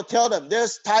 I would tell them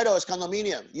this title is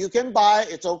condominium. You can buy,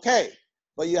 it's okay.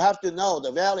 But you have to know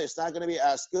the value is not going to be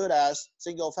as good as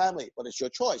single family, but it's your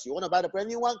choice. You want to buy the brand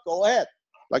new one, go ahead.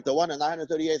 Like the one at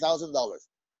 $938,000,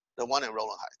 the one in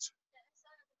Rowland Heights.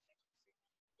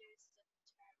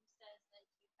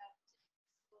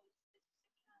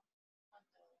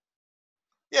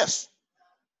 Yes.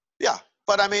 Yeah.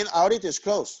 But I mean, I already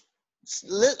disclosed.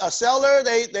 A seller,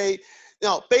 they you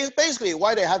know, basically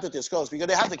why they have to disclose, because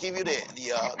they have to give you the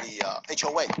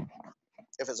HOA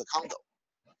if it's a condo.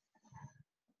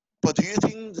 But do you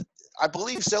think, I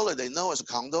believe seller, they know it's a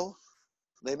condo.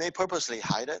 They may purposely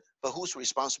hide it, but whose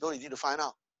responsibility to find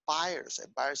out? Buyers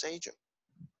and buyer's agent.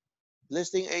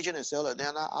 Listing agent and seller,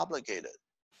 they're not obligated.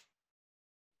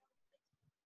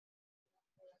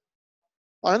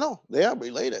 I know, they are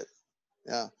related.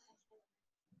 Yeah.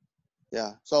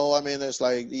 Yeah. So, I mean, it's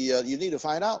like the you need to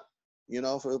find out, you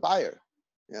know, for the buyer.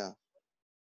 Yeah.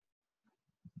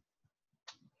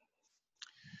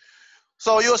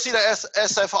 So you'll see the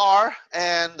SFR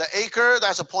and the acre,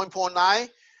 that's a 0.09,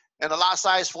 and the lot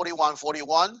size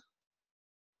 4141.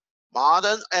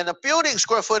 Modern, and the building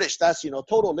square footage, that's, you know,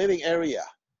 total living area.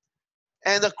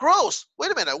 And the gross,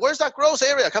 wait a minute, where's that gross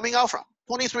area coming out from?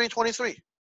 2323.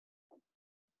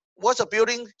 What's a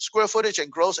building square footage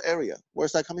and gross area?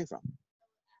 Where's that coming from?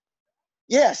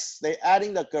 Yes, they're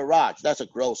adding the garage, that's a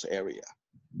gross area.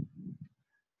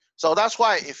 So that's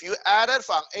why if you add it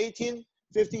from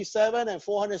 1857 and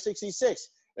 466,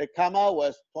 it come out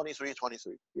with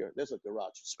 2323. Here, there's a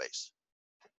garage space.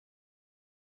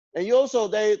 And you also,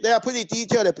 they are pretty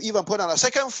detailed. They even put on a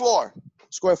second floor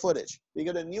square footage.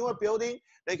 Because a newer building,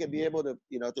 they can be able to,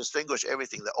 you know, distinguish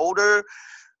everything. The older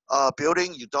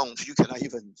building, you cannot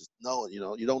even know, you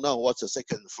know, you don't know what's the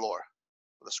second floor,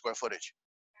 the square footage.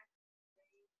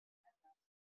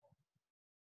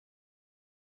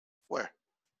 Where?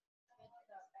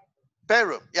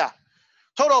 Bedroom, yeah.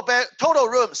 Total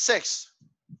room 6.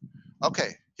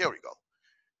 Okay, here we go.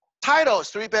 Title is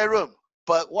 3-bedroom,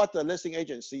 but what the listing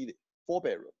agent see,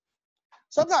 4-bedroom.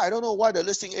 Sometimes I don't know why the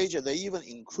listing agent, they even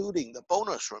including the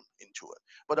bonus room into it.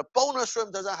 But the bonus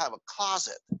room doesn't have a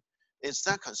closet. It's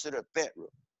not considered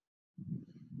bedroom.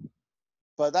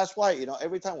 But that's why, you know,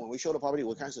 every time when we show the property,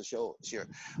 we kind of show here.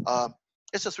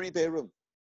 It's a 3-bedroom,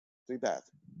 3-bath.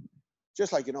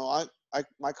 Just like, you know,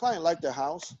 my client liked the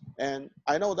house, and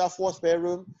I know that 4th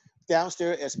bedroom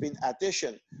downstairs has been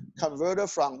addition, converted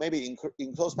from maybe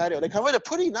enclosed patio. They converted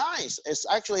pretty nice. It's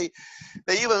actually,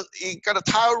 they even got a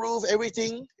tile roof,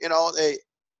 everything, you know, they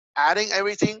adding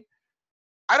everything.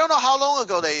 I don't know how long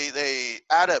ago they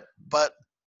added, but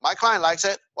my client likes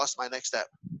it. What's my next step?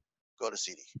 Go to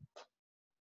CD.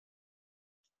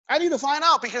 I need to find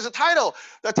out because the title,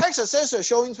 the text says it's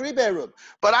showing 3-bedroom,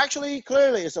 but actually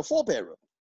clearly it's a 4-bedroom.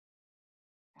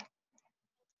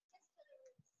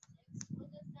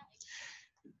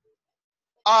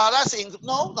 That's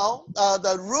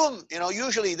the room, you know,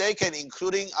 usually they can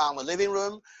including the living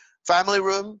room, family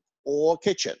room, or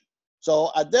kitchen.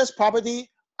 So at this property,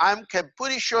 I'm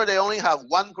pretty sure they only have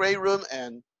 1 great room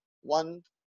and 1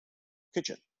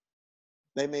 kitchen.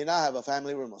 They may not have a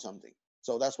family room or something.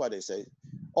 So that's why they say,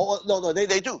 oh, no,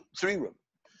 they do 3 room.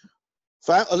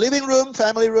 A living room,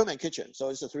 family room, and kitchen. So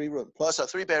it's a 3-room plus a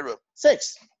 3-bedroom.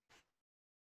 6.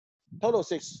 Total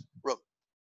 6 room.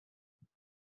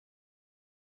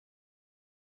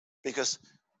 Because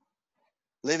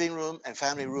living room and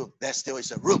family room, that still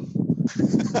is a room.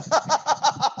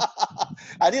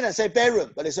 I didn't say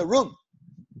bedroom, but it's a room.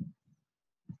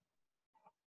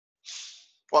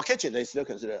 Well, kitchen, they still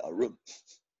consider a room.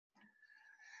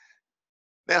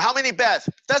 Then how many baths?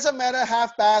 Doesn't matter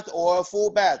half bath or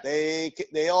full bath. They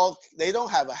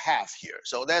don't have a half here.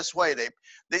 So that's why they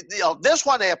you know, this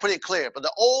one they are pretty clear, but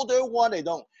the older one they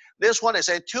don't. This one they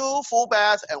say 2 full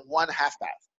baths and 1 half bath.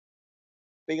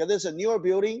 Because this is a newer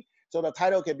building, so the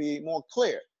title can be more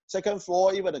clear. 2nd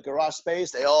floor, even the garage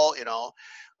space, they all, you know,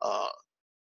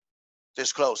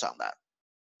 disclose on that.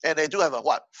 And they do have a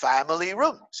what? Family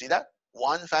room. See that?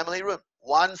 1 family room,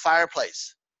 1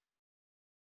 fireplace.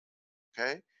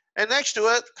 Okay. And next to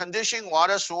it, conditioning,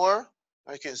 water, sewer.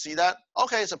 You can see that.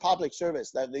 Okay, it's a public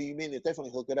service. That you mean they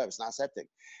definitely hook it up. It's not septic.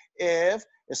 If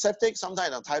it's septic,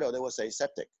 sometimes on the title they will say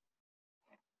septic.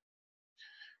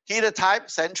 Heater type,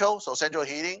 central, so central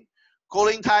heating.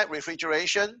 Cooling type,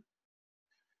 refrigeration.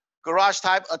 Garage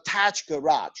type, attached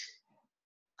garage.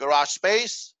 garage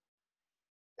space.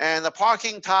 And the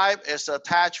parking type is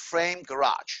attached frame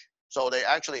garage. So they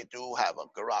actually do have a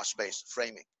garage space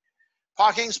framing.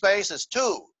 Parking space is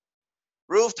 2.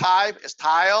 Roof type is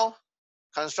tile.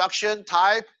 Construction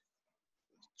type,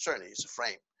 certainly it's a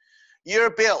frame. Year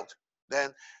built,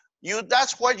 then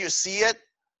that's where you see it.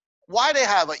 Why they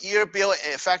have a year build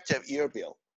and effective year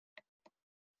build?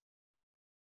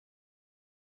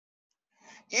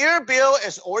 Year build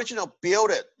is original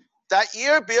builded. That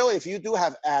year build, if you do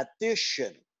have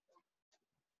addition,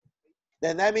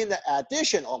 then that means the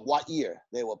addition on what year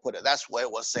they will put it. That's where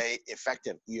it will say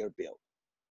effective year build.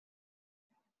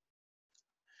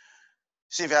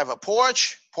 See if you have a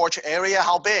porch area,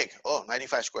 how big? Oh,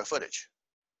 95 square footage.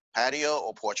 Patio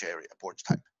or porch area, porch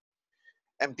type.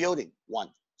 And building, 1.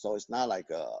 So it's not like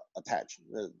attached,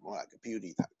 it's more like a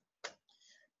PUD type.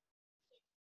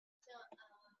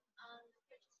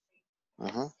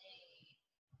 Uh-huh.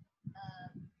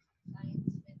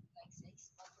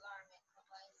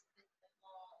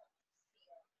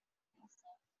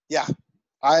 Yeah,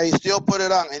 I still put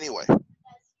it on anyway.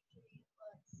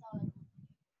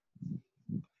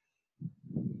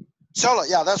 Seller,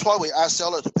 yeah, that's why we ask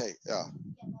seller to pay. Yeah.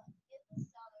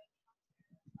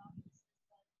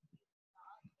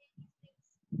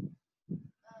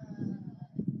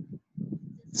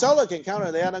 Seller can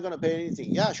counter. They are not going to pay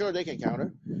anything. Yeah, sure, they can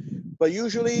counter, but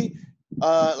usually,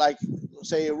 like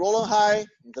say Roland High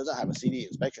doesn't have a CD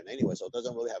inspection anyway, so it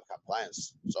doesn't really have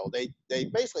compliance. So they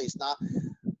basically it's not.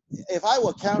 If I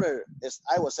would counter,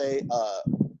 I would say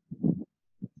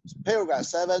paragraph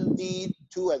 7D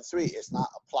 2 and 3 is not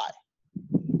apply.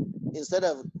 Instead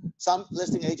of some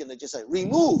listing agent, they just say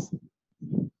remove,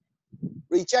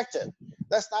 rejected.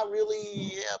 That's not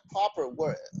really a proper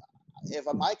word. If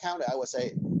on my counter, I would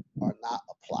say are not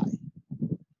apply.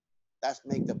 That's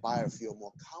make the buyer feel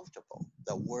more comfortable.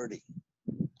 The wording,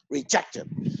 rejected.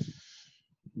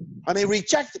 I mean,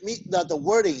 reject me. The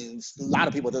wording. A lot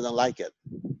of people doesn't like it,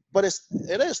 but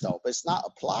it is though. But it's not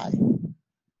apply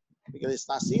because it's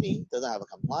not CD. Doesn't have a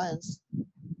compliance.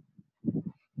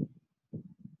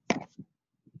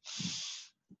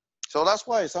 So that's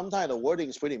why sometimes the wording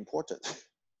is pretty important.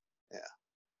 Yeah.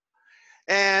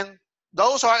 And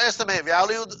those are estimated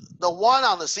value. The one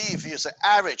on the C if is an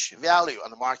average value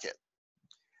on the market.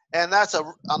 And that's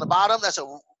on the bottom, that's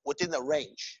within the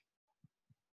range.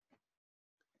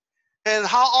 And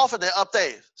how often they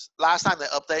update? Last time they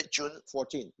update, June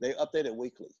 14. They update it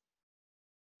weekly.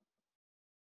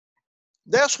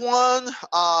 This one,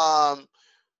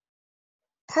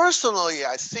 personally,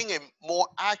 I think it's more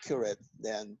accurate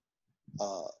than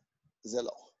Zillow.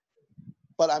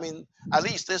 But I mean, at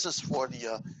least this is for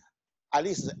the, at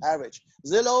least the average.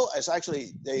 Zillow is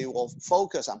actually, they will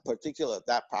focus on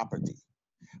that property.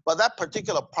 But that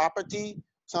particular property,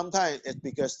 sometimes it's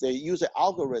because they use an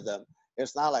algorithm.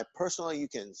 It's not like personally you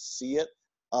can see it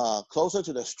closer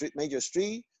to the street, major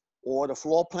street, or the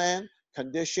floor plan,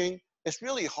 condition. It's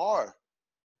really hard,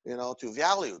 you know, to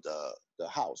value the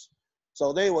house.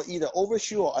 So they will either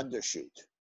overshoot or undershoot.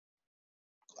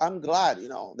 I'm glad, you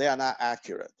know, they are not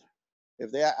accurate.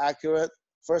 If they are accurate,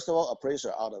 first of all,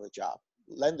 appraiser out of a job.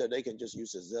 Lender, they can just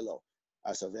use a Zillow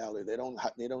as a value. They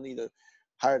don't need to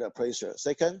hire the appraiser.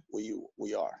 Second,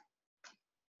 we are.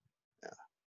 Yeah.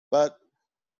 But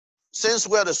since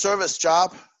we're the service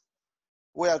job,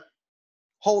 we are a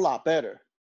whole lot better.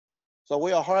 So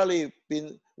we are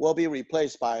will be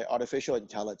replaced by artificial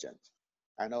intelligence.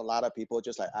 I know a lot of people,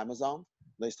 just like Amazon,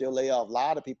 they still lay off a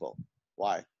lot of people.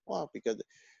 Why? Well, because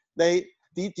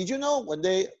did you know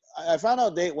I found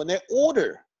out when they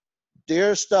order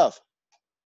their stuff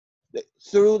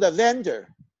through the vendor,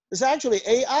 it's actually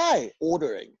AI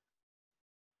ordering.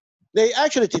 They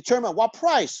actually determine what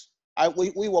price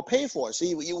we will pay for. See,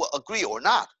 you will agree or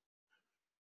not.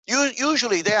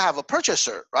 Usually they have a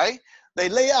purchaser, right? They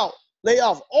lay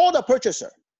off all the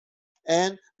purchaser,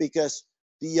 and because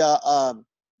the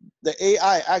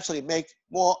AI actually make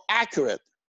more accurate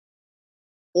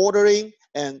ordering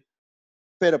and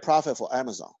better profit for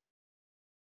Amazon.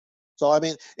 So I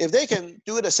mean, if they can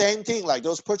do the same thing like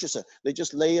those purchasers, they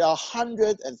just lay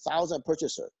 100 and 1,000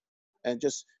 purchaser, and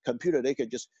just computer, they can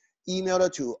just email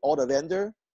it to all the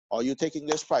vendor. Are you taking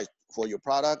this price for your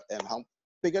product, and how?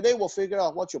 Because they will figure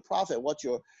out what's your profit, what's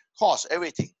your cost,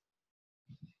 everything,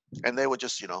 and they will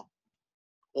just, you know,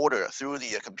 order through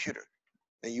the computer,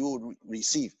 and you will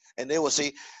receive, and they will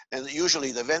see, and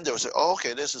usually the vendor will say, oh,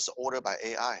 okay, this is ordered by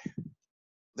AI.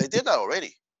 They did that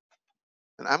already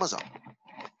in Amazon.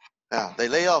 Yeah, they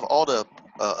lay off all the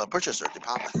purchaser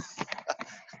department.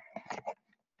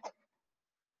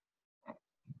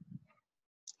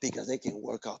 Because they can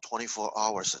work out 24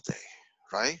 hours a day.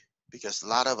 right? Because a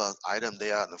lot of items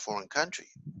they are in a foreign country.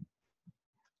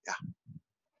 Yeah.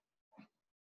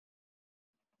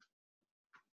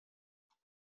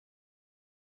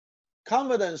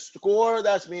 Confidence score,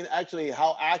 that's mean actually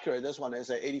how accurate this one is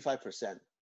at 85%.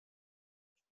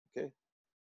 Okay.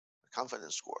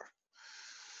 Confidence score.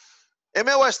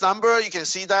 MLS number, you can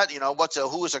see that,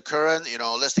 who is the current,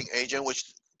 listing agent,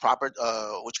 which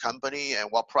company and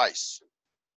what price.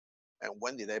 And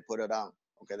when did they put it on?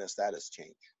 Okay, the status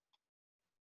change.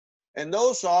 And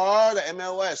those are the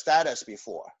MLS status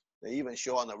before. They even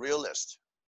show on the real list.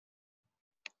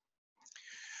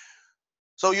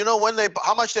 So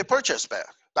how much they purchased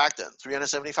back then?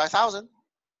 375,000.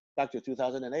 Back to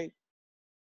 2008.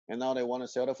 And now they want to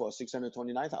sell it for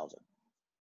 629,000.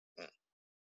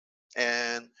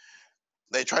 And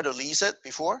they tried to lease it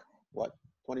before? What?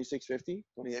 2650?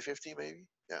 2850 maybe?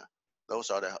 Yeah. Those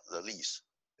are the lease.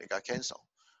 They got canceled.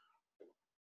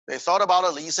 They thought about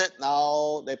to lease it.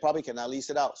 Now they probably cannot lease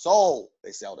it out. So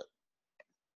they sold it.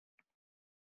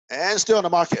 And still on the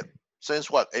market since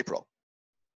what? April.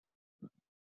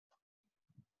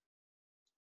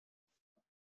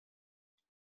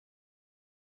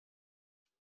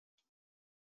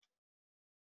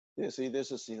 You see,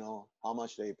 this is, how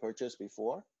much they purchased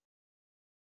before.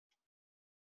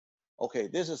 Okay,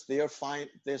 this is their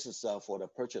this is for the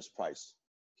purchase price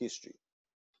history.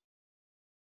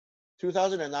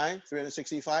 2009,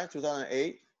 365,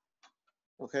 2008.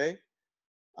 Okay,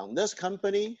 on this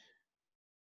company,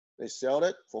 they sold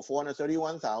it for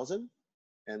 431,000,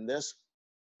 and this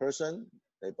person,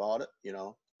 they bought it,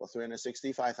 for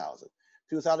 365,000.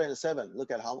 2007, look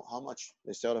at how much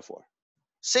they sold it for.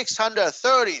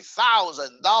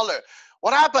 $630,000.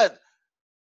 What happened?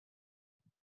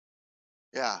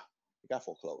 Yeah. It got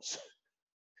foreclosed.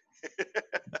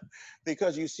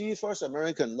 Because you see First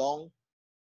American Long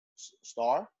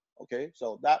Star, okay?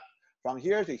 So that from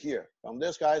here to here, from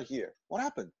this guy to here, what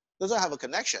happened? Doesn't have a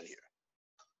connection here.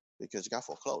 Because it got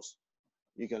foreclosed.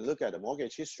 You can look at the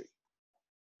mortgage history.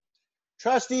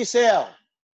 Trustee sale.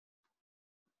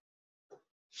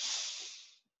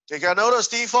 You can notice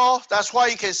default. That's why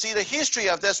you can see the history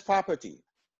of this property.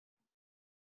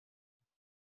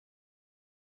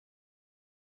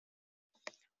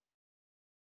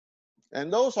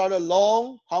 And those are the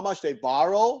loan, how much they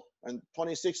borrow in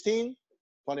 2016,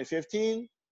 2015,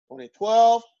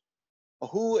 2012.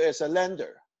 Who is a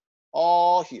lender?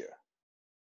 All here.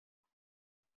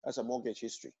 That's a mortgage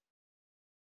history.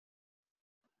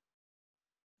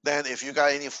 Then if you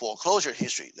got any foreclosure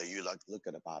history, then you look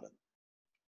at the bottom.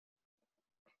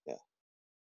 Yeah.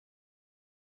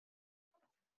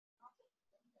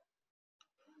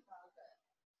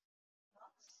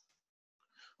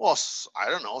 Well, I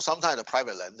don't know, sometimes a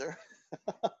private lender.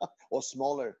 Or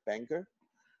smaller banker.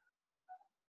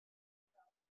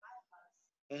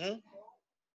 Mm-hmm.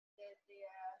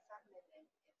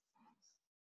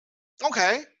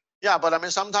 Okay. Yeah, but I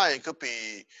mean, sometimes it could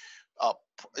be,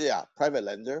 private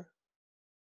lender.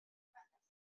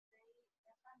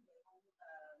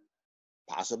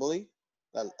 Possibly.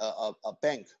 A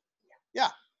bank. Yeah,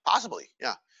 possibly.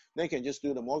 Yeah. They can just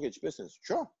do the mortgage business.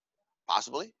 Sure.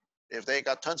 Possibly. If they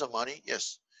got tons of money,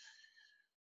 yes.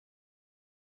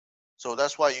 So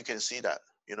that's why you can see that,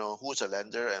 who's a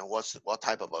lender and what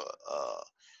type of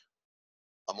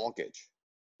a mortgage.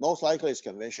 Most likely it's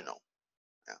conventional.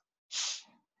 Yeah.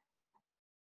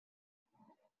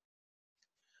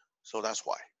 So that's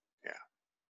why. Yeah.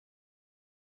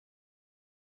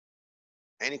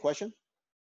 Any question?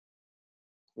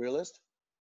 Realist?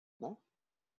 No?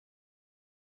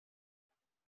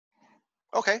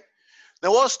 Okay.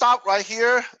 Then we'll stop right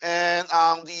here. And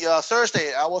on the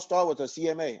Thursday, I will start with the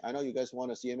CMA. I know you guys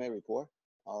want a CMA report.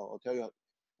 I'll tell you,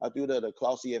 I'll do the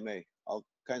cloud CMA. I'll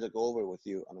kind of go over with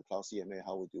you on the cloud CMA,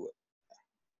 how we do it.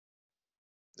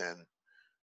 Then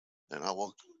I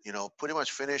will, pretty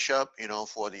much finish up,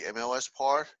 for the MLS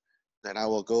part. Then I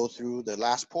will go through the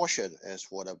last portion as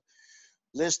for the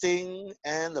listing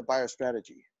and the buyer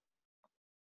strategy.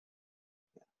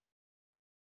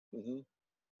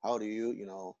 How do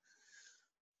you,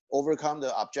 overcome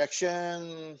the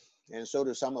objection, and so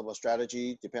do some of a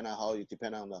strategy, depend on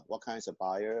what kinds of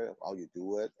buyer, how you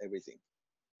do it, everything.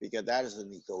 Because that is the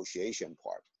negotiation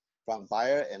part. From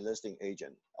buyer and listing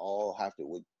agent, all have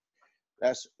to,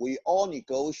 we all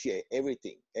negotiate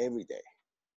everything every day.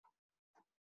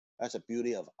 That's the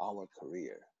beauty of our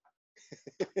career.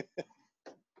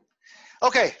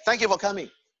 Okay, thank you for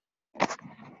coming.